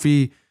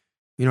Trophy.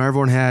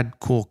 Everyone had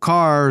cool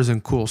cars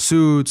and cool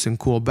suits and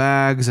cool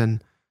bags,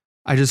 and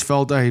I just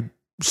felt I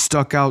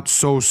stuck out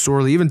so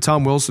sorely. Even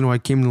Tom Wilson, who I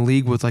came in the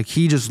league with, like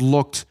he just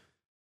looked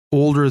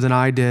older than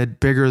I did,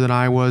 bigger than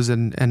I was,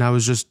 and I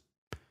was just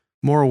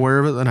more aware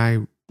of it than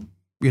I,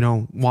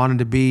 wanted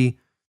to be.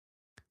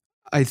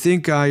 I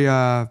think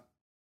I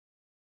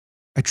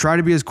try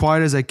to be as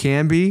quiet as I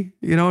can be,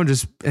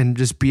 and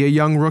just be a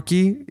young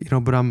rookie,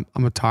 but I'm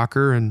a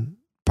talker, and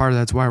part of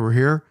that's why we're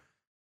here.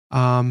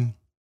 And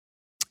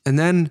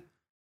then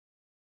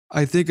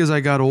I think as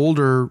I got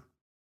older,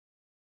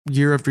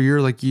 year after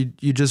year, like you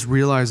just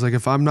realize, like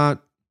if I'm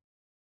not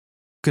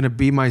going to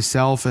be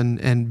myself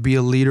and be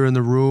a leader in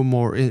the room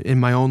or in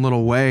my own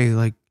little way,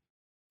 like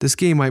this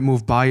game might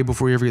move by you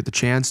before you ever get the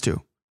chance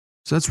to.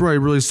 So that's where I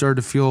really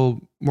started to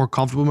feel more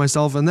comfortable with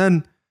myself. And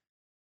then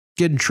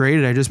getting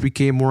traded, I just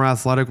became more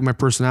athletic with my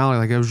personality.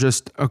 Like I was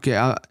just,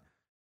 okay,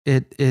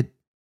 it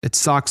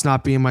sucks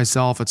not being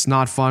myself. It's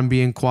not fun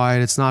being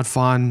quiet. It's not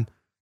fun,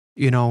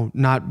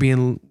 not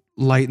being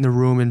light in the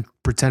room and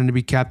pretending to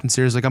be Captain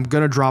Serious. Like I'm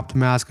going to drop the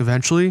mask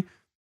eventually.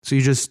 So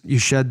you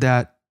shed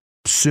that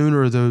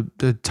sooner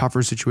the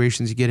tougher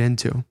situations you get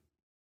into.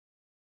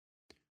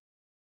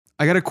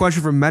 I got a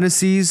question from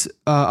Meneses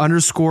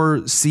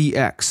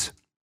 _CX.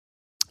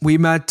 We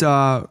met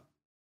her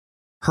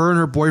and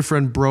her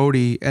boyfriend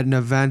Brody at an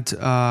event,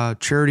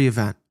 charity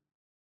event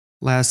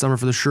last summer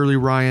for the Shirley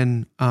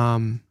Ryan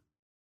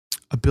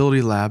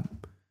Ability Lab.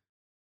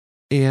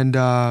 And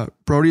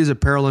Brody is a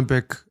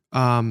Paralympic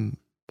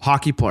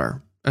hockey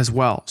player as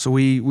well. So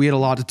we had a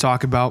lot to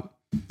talk about.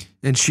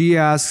 And she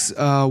asks,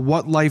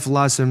 what life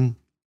lesson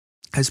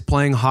has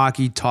playing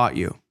hockey taught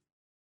you?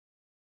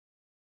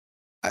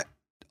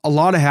 A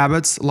lot of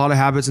habits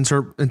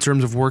in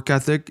terms of work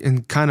ethic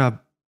and kind of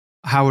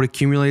how it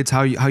accumulates,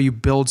 how you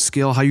build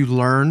skill, how you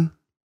learn.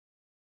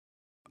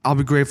 I'll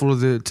be grateful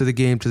to the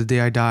game to the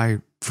day I die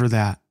for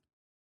that.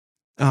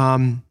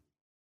 I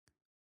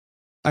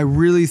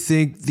really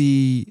think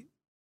the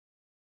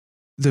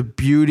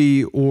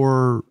beauty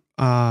or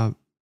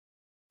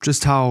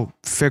just how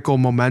fickle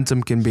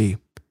momentum can be,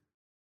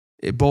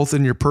 both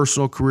in your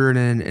personal career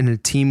and in a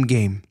team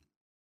game.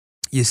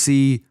 You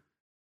see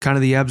kind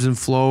of the ebbs and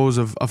flows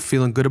of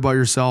feeling good about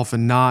yourself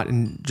and not,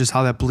 and just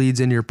how that bleeds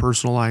into your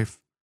personal life.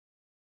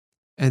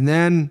 And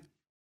then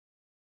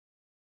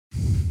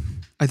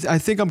I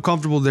think I'm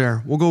comfortable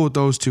there. We'll go with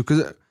those two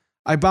because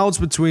I bounce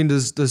between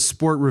does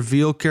sport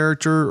reveal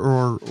character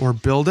or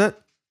build it?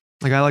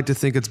 Like I like to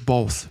think it's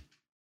both.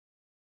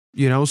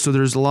 So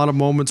there's a lot of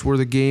moments where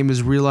the game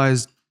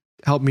has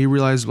helped me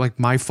realize like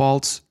my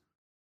faults.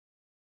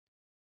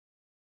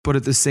 But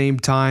at the same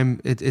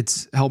time,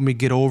 it's helped me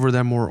get over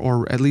them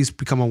or at least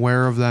become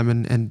aware of them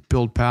and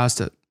build past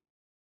it.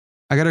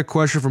 I got a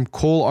question from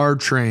Cole R.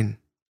 Train,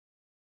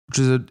 which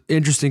is an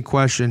interesting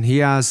question.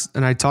 He asked,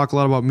 and I talk a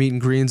lot about meat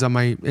and greens on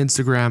my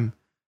Instagram.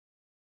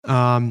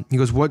 He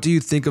goes, what do you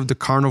think of the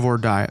carnivore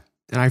diet?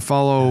 And I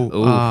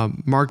follow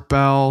Mark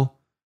Bell.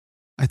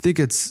 I think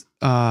it's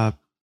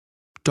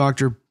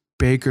Dr.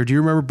 Baker. Do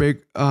you remember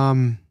Baker?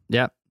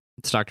 Yeah,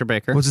 it's Dr.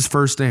 Baker. What's his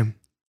first name?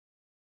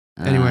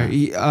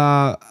 Anyway,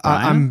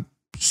 I'm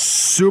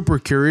super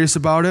curious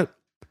about it.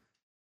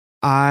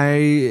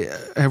 I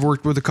have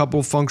worked with a couple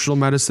of functional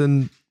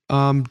medicine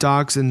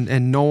docs,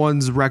 and no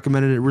one's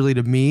recommended it really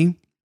to me.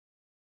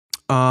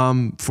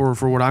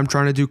 for what I'm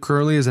trying to do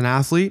currently as an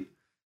athlete,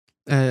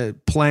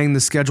 playing the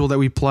schedule that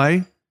we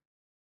play.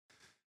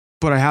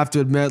 But I have to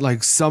admit,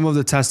 like, some of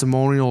the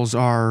testimonials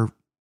are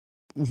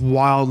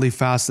wildly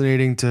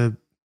fascinating to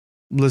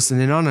listen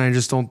in on. And I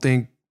just don't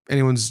think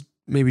anyone's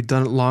maybe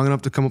done it long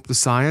enough to come up with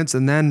science.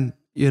 And then,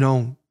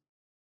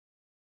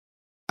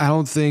 I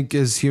don't think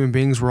as human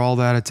beings we're all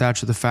that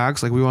attached to the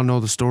facts. Like, we want to know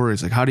the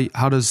stories. Like,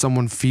 how does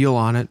someone feel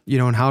on it?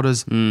 And how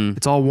does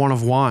it's all one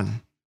of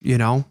one?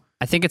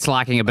 I think it's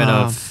lacking a bit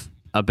of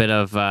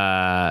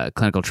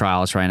clinical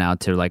trials right now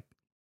to like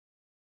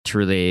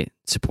truly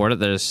support it.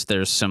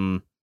 There's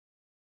some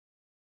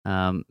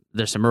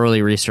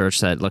early research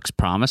that looks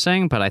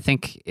promising, but I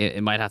think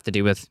it might have to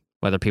do with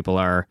whether people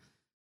are,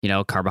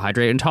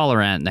 carbohydrate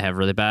intolerant, they have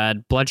really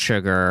bad blood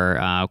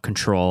sugar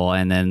control,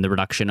 and then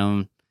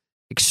the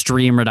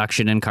extreme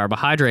reduction in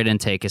carbohydrate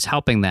intake is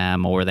helping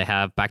them, or they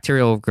have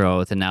bacterial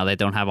growth and now they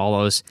don't have all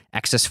those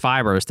excess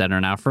fibers that are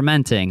now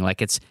fermenting.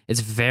 Like it's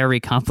very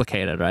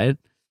complicated, right?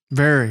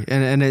 Very.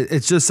 And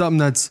it's just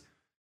something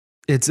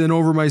it's in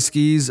over my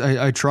skis.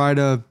 I try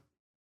to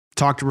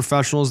talk to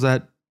professionals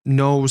that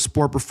know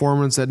sport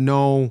performance, that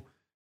know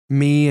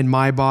me and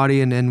my body.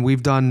 And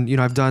we've done,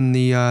 I've done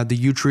the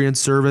Nutrient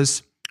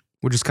Service,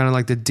 which is kind of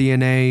like the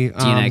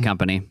DNA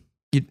company.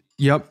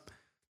 Yep.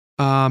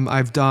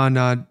 I've done,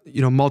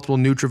 multiple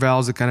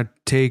NutriVals that kind of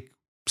take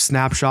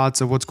snapshots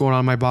of what's going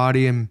on in my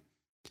body, and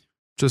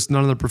just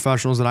none of the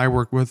professionals that I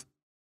work with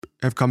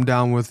have come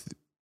down with,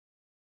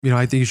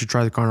 I think you should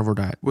try the carnivore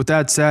diet. With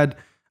that said,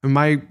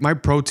 my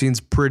protein's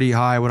pretty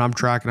high when I'm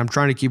tracking. I'm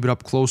trying to keep it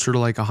up closer to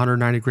like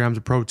 190 grams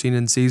of protein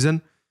in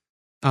season.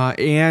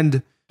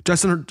 And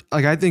just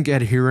I think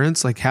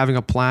adherence, like having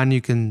a plan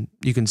you can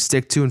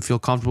stick to and feel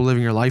comfortable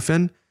living your life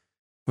in.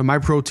 When my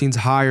protein's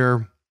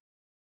higher,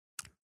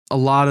 a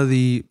lot of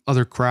the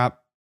other crap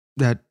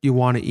that you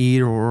want to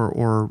eat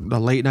or the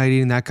late night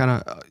eating, that kind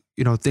of,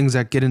 things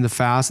that get into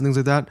fast and things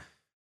like that.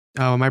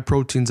 When my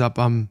protein's up,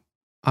 I'm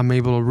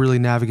able to really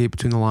navigate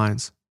between the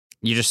lines.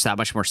 You're just that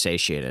much more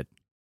satiated.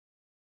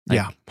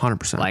 Yeah,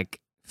 100%. Like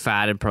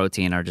fat and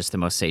protein are just the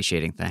most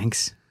satiating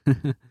things.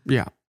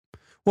 Yeah.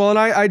 Well, and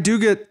I do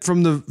get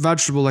from the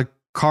vegetable, like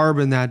carb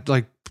in that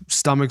like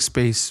stomach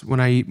space when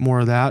I eat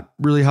more of that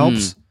really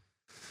helps.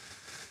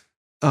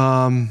 But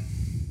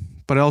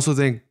I also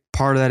think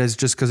part of that is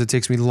just because it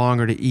takes me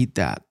longer to eat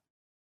that.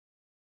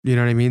 You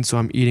know what I mean? So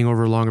I'm eating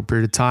over a longer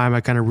period of time.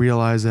 I kind of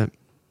realize it.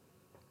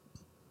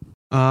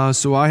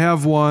 So I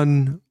have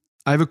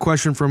a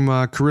question from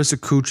Carissa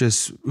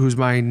Kuchis, who's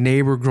my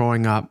neighbor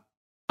growing up,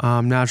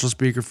 national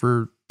speaker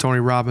for Tony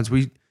Robbins.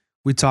 We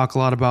talk a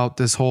lot about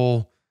this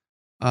whole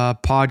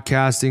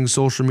podcasting,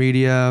 social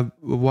media,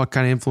 what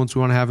kind of influence we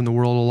want to have in the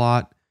world a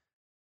lot.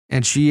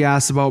 And she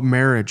asks about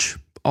marriage,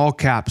 all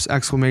caps,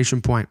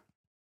 exclamation point.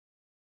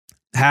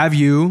 Have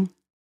you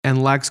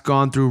and Lex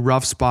gone through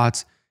rough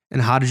spots, and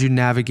how did you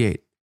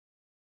navigate?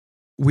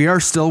 We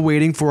are still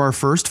waiting for our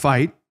first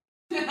fight.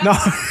 No,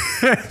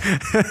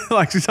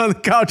 like she's on the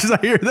couch as I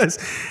hear this,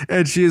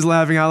 and she is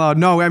laughing out loud.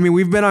 No, I mean,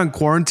 we've been on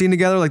quarantine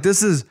together. Like,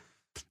 this is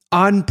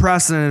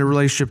unprecedented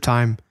relationship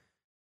time.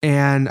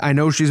 And I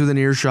know she's within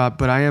earshot,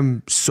 but I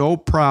am so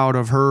proud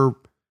of her,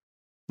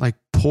 like,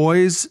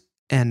 poise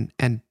and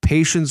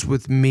patience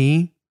with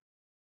me.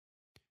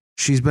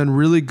 She's been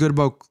really good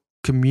about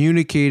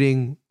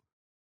communicating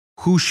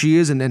who she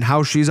is and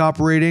how she's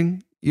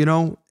operating,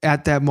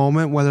 at that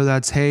moment, whether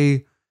that's,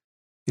 hey,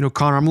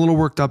 Connor, I'm a little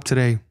worked up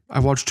today. I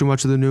watched too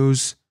much of the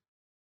news.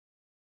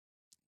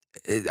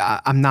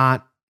 I'm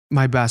not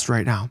my best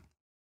right now.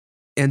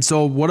 And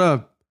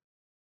so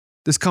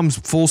this comes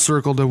full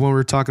circle to when we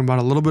were talking about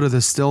a little bit of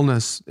the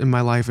stillness in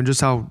my life and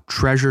just how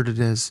treasured it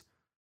is.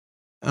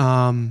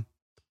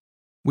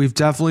 We've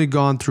definitely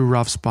gone through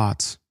rough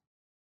spots.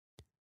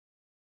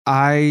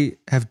 I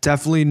have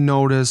definitely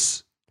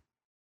noticed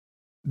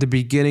the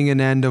beginning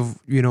and end of,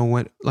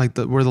 when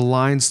where the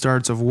line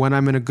starts of when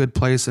I'm in a good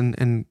place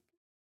and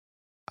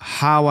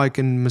how I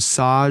can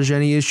massage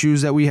any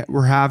issues that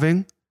we're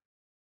having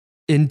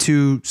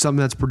into something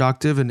that's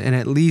productive. And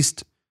at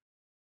least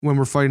when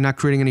we're fighting, not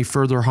creating any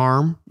further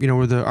harm,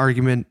 where the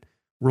argument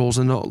rolls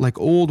into like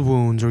old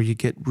wounds or you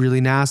get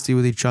really nasty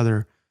with each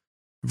other,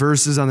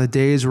 versus on the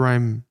days where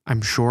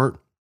I'm short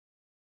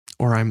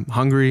or I'm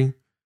hungry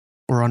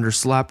or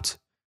underslept.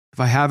 If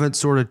I haven't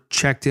sort of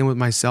checked in with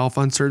myself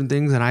on certain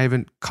things and I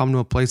haven't come to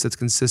a place that's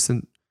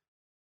consistent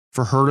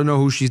for her to know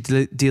who she's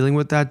dealing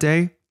with that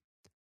day,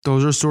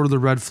 those are sort of the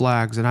red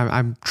flags. And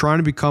I'm trying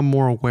to become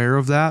more aware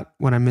of that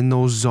when I'm in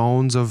those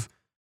zones of,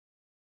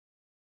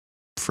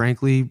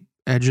 frankly,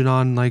 edging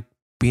on like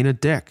being a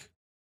dick.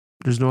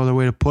 There's no other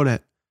way to put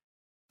it.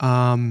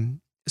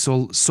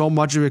 So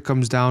much of it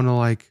comes down to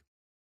like,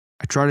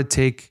 I try to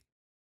take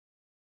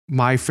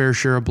my fair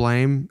share of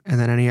blame and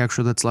then any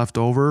extra that's left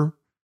over.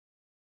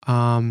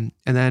 And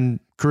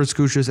then Chris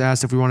Kuchis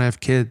asked if we want to have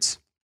kids.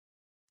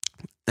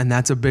 And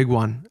that's a big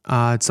one.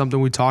 It's something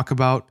we talk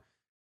about,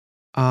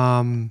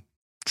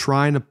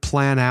 trying to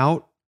plan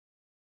out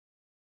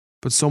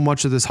but so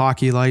much of this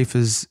hockey life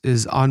is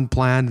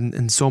unplanned,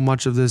 and so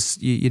much of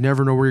this, you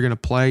never know where you're going to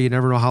play. You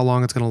never know how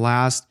long it's going to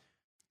last.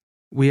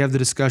 We have the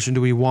discussion, do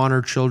we want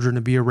our children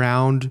to be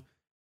around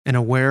and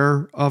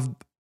aware of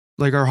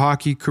like our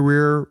hockey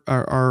career,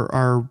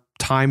 our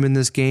time in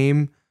this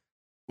game,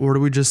 or do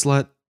we just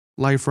let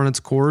life run its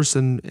course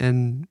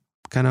and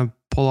kind of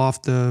pull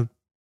off the,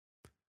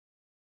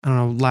 I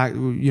don't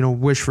know,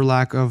 wish for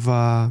lack of,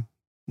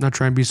 not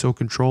trying to be so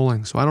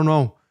controlling. So I don't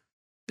know.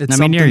 It's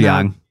you're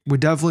young. We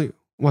definitely,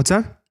 what's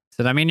that?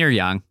 You're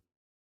young.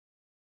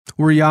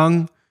 We're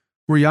young,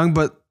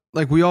 but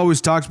like we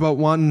always talked about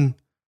wanting,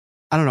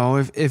 I don't know,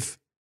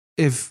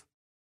 if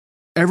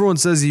everyone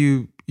says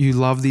you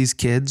love these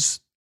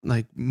kids,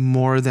 like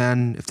more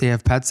than if they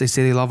have pets, they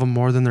say they love them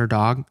more than their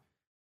dog.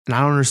 And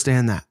I don't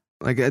understand that.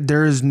 Like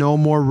there is no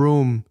more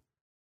room.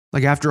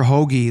 Like after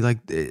Hoagie, like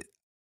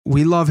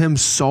we love him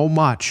so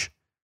much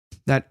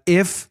that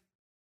if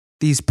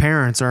these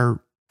parents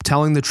are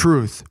telling the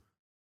truth,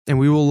 and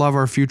we will love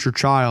our future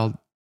child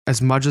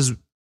as much as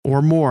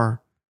or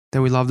more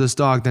than we love this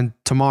dog, then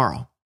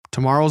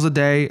tomorrow's a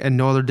day and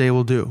no other day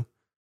will do.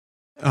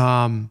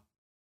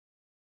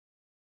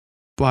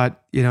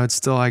 But it's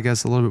still, I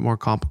guess, a little bit more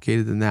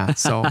complicated than that.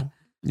 So,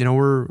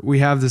 we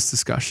have this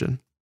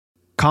discussion.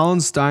 Colin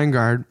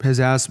Steingard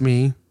has asked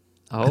me,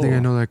 I think I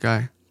know that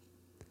guy.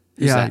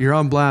 You're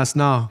on blast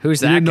now. Who's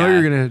that guy? You know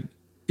you're going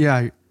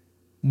to,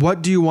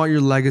 what do you want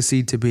your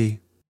legacy to be?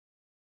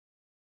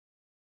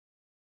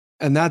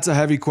 And that's a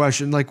heavy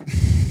question. Like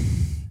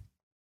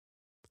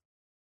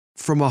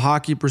from a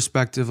hockey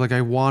perspective, like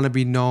I want to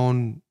be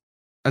known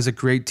as a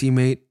great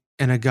teammate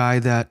and a guy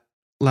that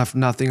left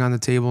nothing on the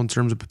table in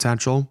terms of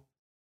potential.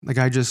 Like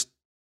I just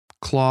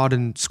clawed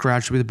and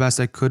scratched to be the best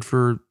I could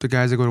for the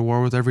guys I go to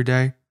war with every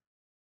day.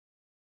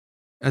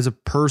 As a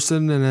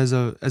person and as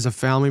a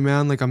family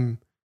man, like I'm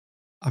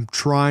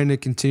trying to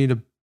continue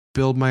to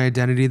build my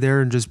identity there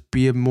and just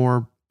be a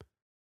more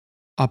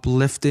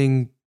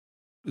uplifting.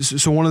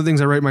 So one of the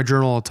things I write in my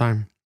journal all the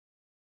time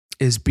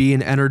is be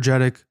an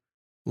energetic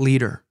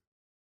leader.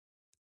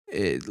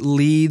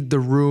 Lead the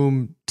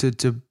room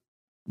to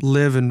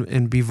live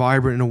and be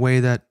vibrant in a way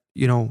that,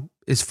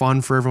 is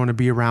fun for everyone to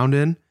be around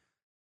in.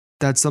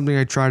 That's something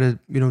I try to,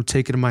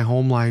 take into my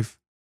home life.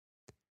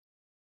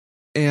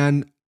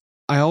 And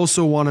I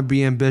also want to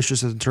be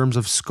ambitious in terms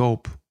of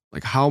scope,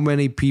 like how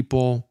many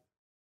people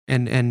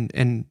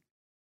and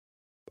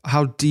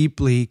how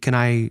deeply can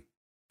I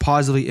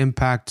positively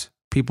impact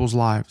people's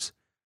lives.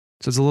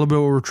 So it's a little bit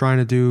what we're trying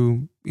to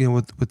do,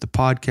 with the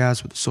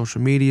podcast, with the social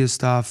media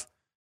stuff,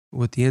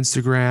 with the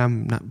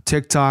Instagram,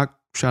 TikTok.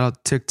 Shout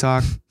out to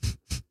TikTok.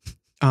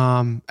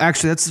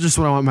 Actually, that's just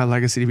what I want my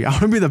legacy to be. I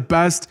want to be the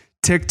best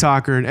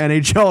TikToker in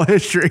NHL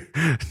history.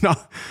 No,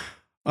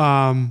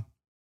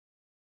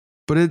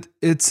 but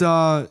it's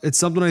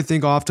something I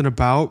think often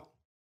about,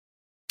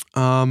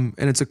 and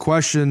it's a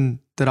question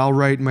that I'll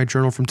write in my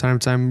journal from time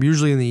to time,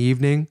 usually in the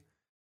evening,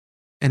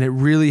 and it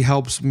really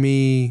helps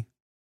me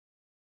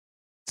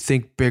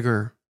think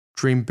bigger,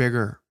 dream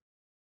bigger.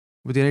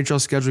 With the NHL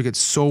schedule, you get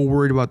so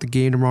worried about the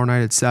game tomorrow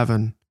night at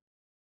 7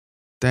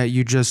 that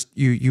you just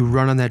you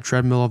run on that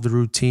treadmill of the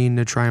routine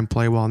to try and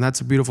play well. And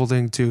that's a beautiful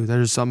thing too.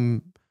 There's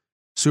something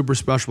super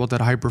special about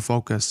that hyper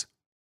focus.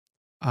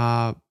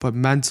 But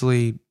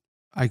mentally,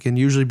 I can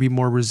usually be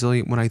more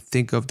resilient when I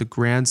think of the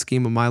grand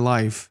scheme of my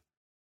life.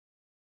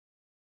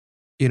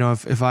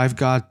 If I've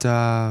got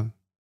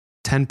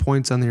 10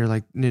 points on there,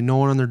 like no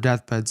one on their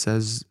deathbed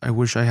says, I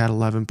wish I had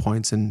 11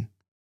 points in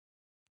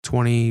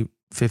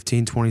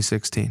 2015,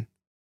 2016.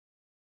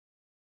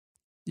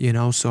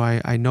 So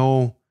I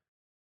know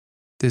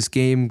this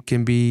game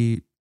can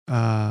be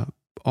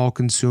all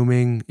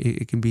consuming.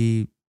 It can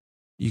be,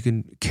 you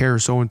can care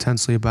so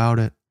intensely about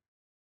it.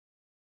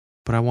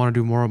 But I want to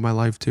do more of my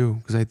life too,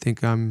 because I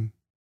think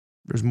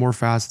there's more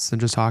facets than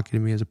just hockey to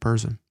me as a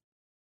person.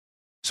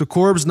 So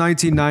Corbs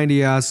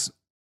 1990 asks,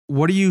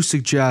 what do you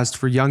suggest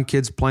for young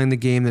kids playing the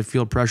game that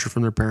feel pressure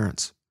from their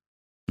parents?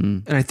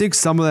 And I think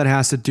some of that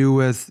has to do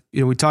with,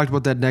 we talked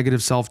about that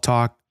negative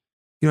self-talk,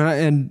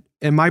 and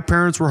my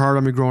parents were hard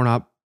on me growing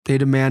up. They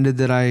demanded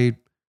that I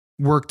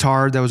worked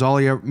hard. That was all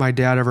my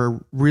dad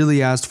ever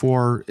really asked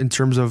for in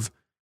terms of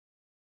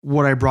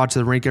what I brought to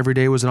the rink every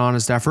day was an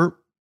honest effort.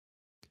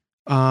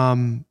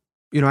 I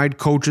had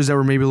coaches that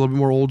were maybe a little bit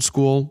more old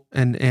school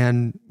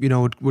and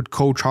would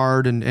coach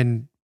hard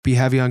and be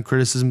heavy on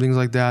criticism, things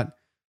like that.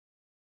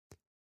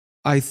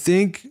 I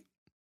think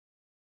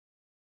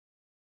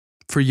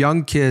for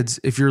young kids,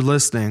 if you're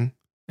listening,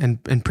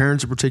 and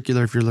parents in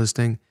particular, if you're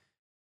listening,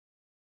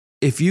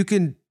 if you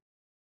can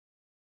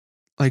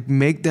like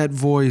make that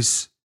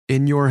voice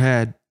in your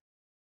head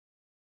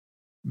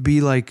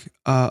be like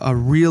a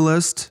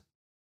realist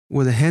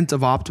with a hint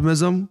of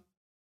optimism,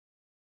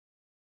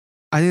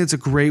 I think it's a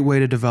great way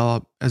to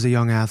develop as a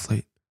young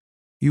athlete.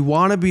 You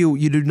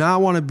do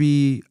not want to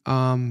be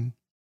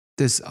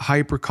this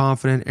hyper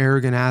confident,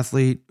 arrogant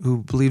athlete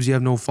who believes you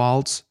have no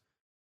faults,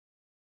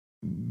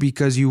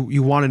 because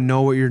you want to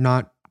know what you're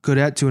not good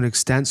at to an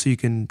extent so you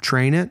can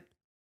train it.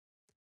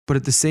 But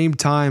at the same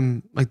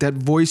time, like that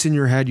voice in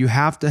your head, you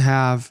want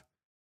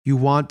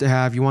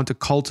to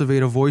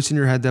cultivate a voice in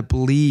your head that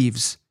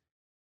believes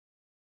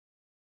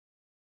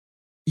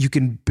you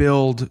can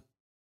build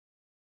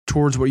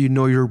towards what you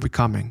know you're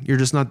becoming. You're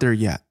just not there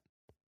yet.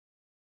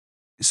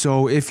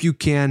 So if you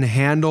can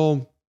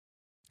handle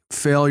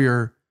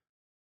failure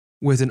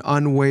with an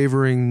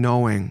unwavering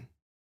knowing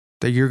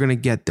that you're going to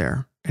get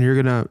there and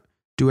you're going to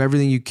do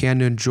everything you can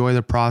to enjoy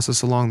the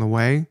process along the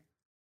way.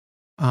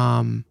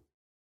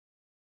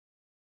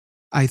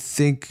 I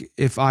think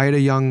if I had a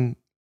young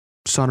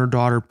son or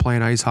daughter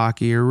playing ice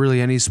hockey or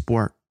really any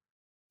sport,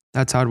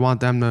 that's how I'd want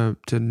them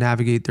to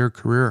navigate their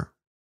career.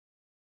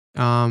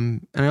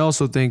 And I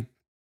also think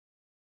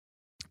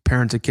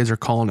parents and kids are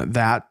calling it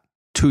that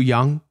too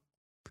young.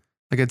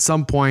 Like at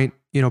some point,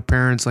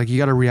 parents, like you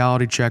got a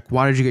reality check.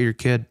 Why did you get your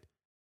kid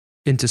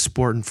into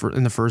sport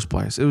in the first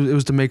place? It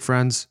was to make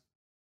friends.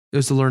 It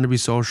was to learn to be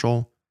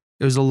social.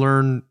 It was to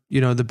learn,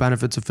 the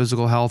benefits of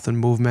physical health and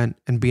movement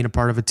and being a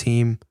part of a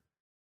team.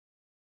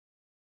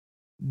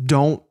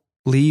 Don't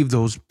leave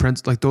those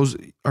prints. Like those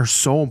are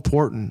so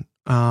important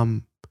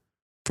for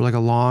like a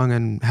long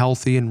and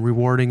healthy and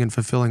rewarding and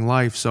fulfilling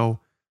life.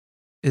 So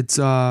it's,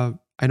 I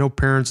know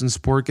parents in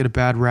sport get a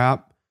bad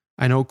rap.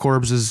 I know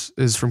Corbs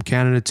is from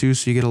Canada too.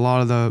 So you get a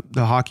lot of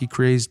the hockey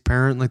crazed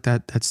parent, like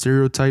that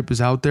stereotype is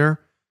out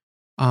there.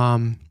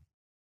 Like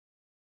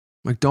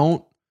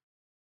don't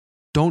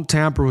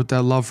tamper with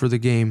that love for the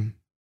game.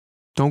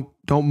 Don't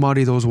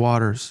muddy those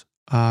waters.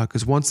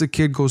 Cause once the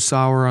kid goes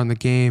sour on the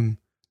game,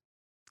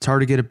 it's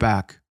hard to get it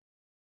back.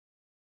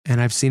 And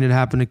I've seen it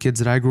happen to kids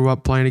that I grew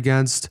up playing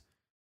against.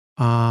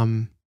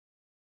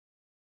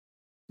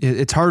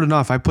 It's hard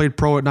enough. I played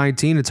pro at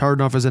 19. It's hard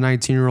enough as a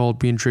 19-year-old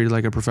being treated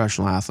like a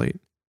professional athlete.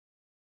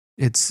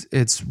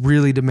 It's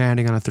really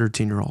demanding on a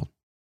 13-year-old.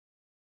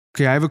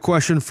 Okay, I have a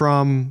question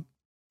from,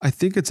 I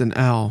think it's an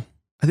L.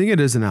 I think it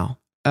is an L.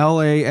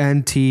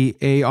 Lantaren.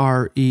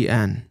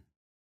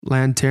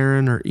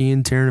 Lantaren or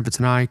Ian Taryn if it's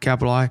an I,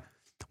 capital I.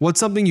 What's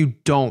something you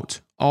don't,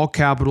 all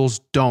capitals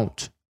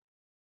don't,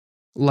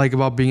 like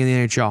about being in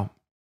the NHL?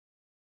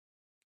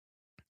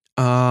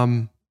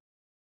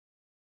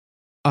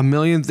 A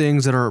million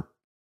things that are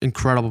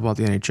incredible about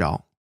the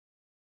NHL.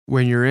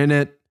 When you're in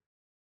it,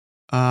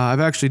 I've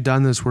actually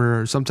done this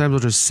where sometimes I'll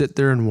just sit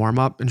there and warm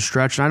up and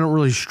stretch. And I don't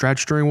really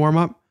stretch during warm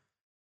up.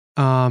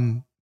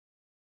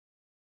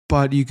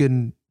 But you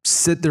can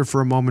sit there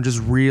for a moment, just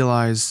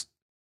realize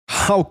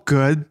how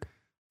good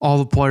all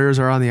the players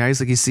are on the ice.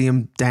 Like you see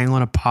them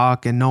dangling a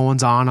puck and no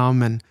one's on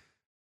them. And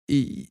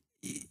you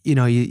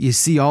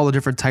see all the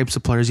different types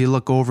of players. You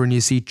look over and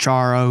you see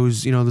Chara,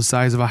 who's, the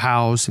size of a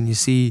house, and you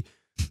see,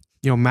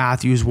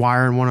 Matthews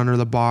wiring one under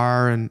the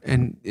bar.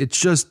 And it's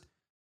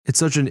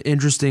such an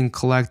interesting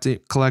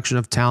collection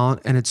of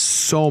talent. And it's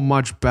so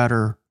much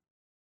better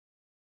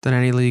than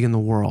any league in the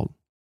world.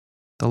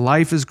 The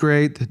life is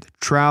great. The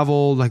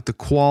travel, like the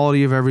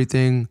quality of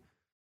everything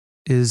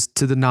is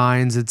to the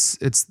nines. It's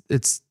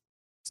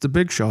the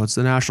big show. It's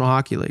the National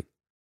Hockey League.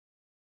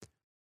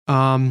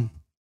 I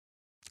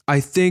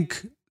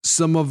think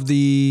some of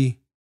the,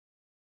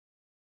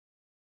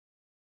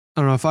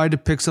 I don't know, if I had to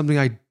pick something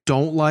I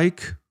don't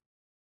like,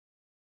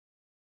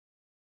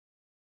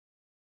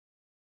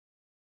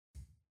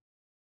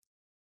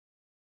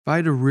 if I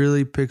had to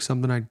really pick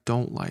something I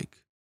don't like,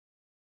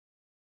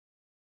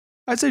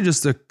 I'd say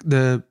just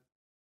the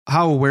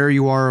how aware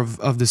you are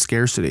of the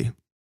scarcity.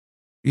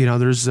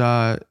 There's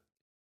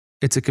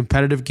it's a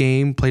competitive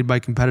game played by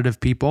competitive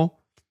people.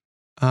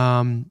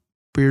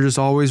 But you're just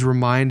always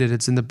reminded,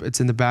 it's in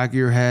the back of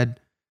your head,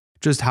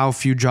 just how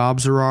few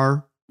jobs there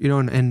are,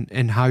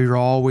 and how you're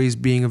always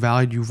being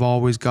evaluated. You've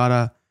always got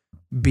to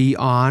be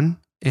on.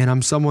 And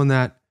I'm someone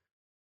that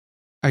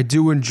I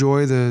do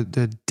enjoy the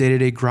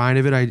day-to-day grind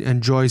of it. I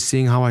enjoy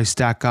seeing how I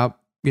stack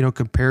up,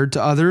 compared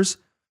to others.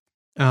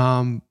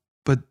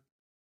 But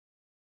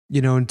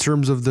in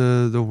terms of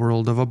the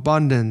world of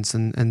abundance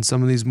and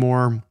some of these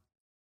more,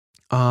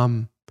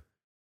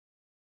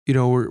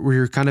 where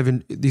you're kind of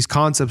in these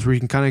concepts where you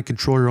can kind of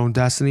control your own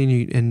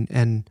destiny,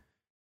 and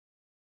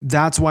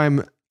that's why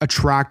I'm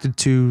attracted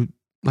to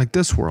like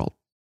this world.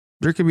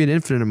 There could be an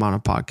infinite amount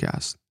of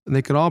podcasts, and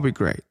they could all be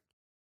great.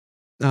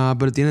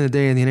 But at the end of the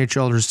day, in the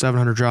NHL, there's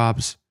 700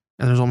 jobs,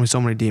 and there's only so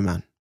many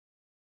D-men,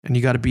 and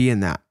you got to be in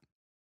that.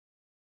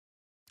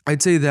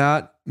 I'd say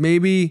that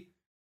maybe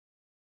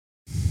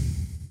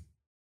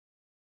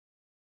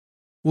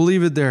we'll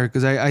leave it there,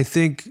 because I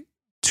think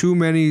too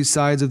many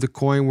sides of the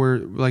coin where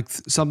like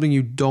something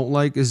you don't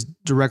like is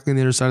directly on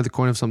the other side of the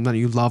coin of something that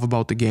you love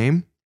about the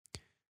game.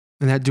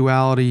 And that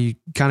duality, you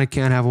kind of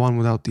can't have one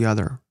without the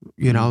other.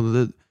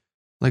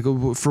 Like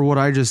for what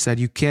I just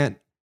said,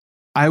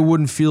 I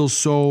wouldn't feel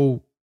the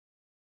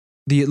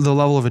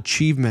level of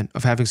achievement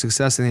of having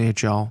success in the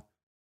NHL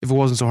if it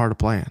wasn't so hard to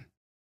play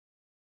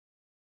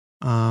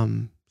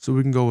in. So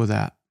we can go with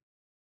that.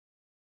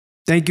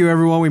 Thank you,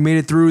 everyone. We made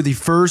it through the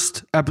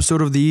first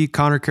episode of the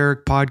Connor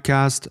Carrick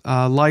podcast.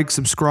 Like,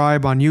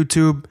 subscribe on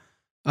YouTube.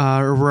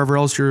 or wherever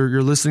else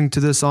you're listening to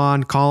this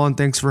on. Colin,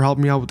 thanks for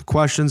helping me out with the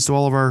questions. To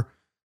all of our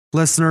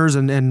listeners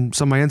and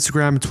some of my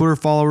Instagram and Twitter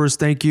followers,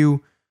 thank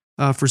you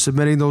for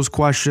submitting those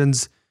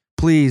questions.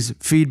 Please,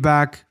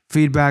 feedback.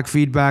 Let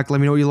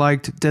me know what you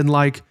liked, didn't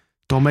like.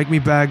 Don't make me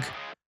beg.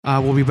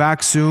 We'll be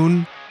back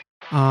soon.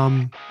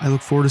 I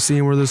look forward to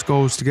seeing where this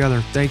goes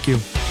together. Thank you.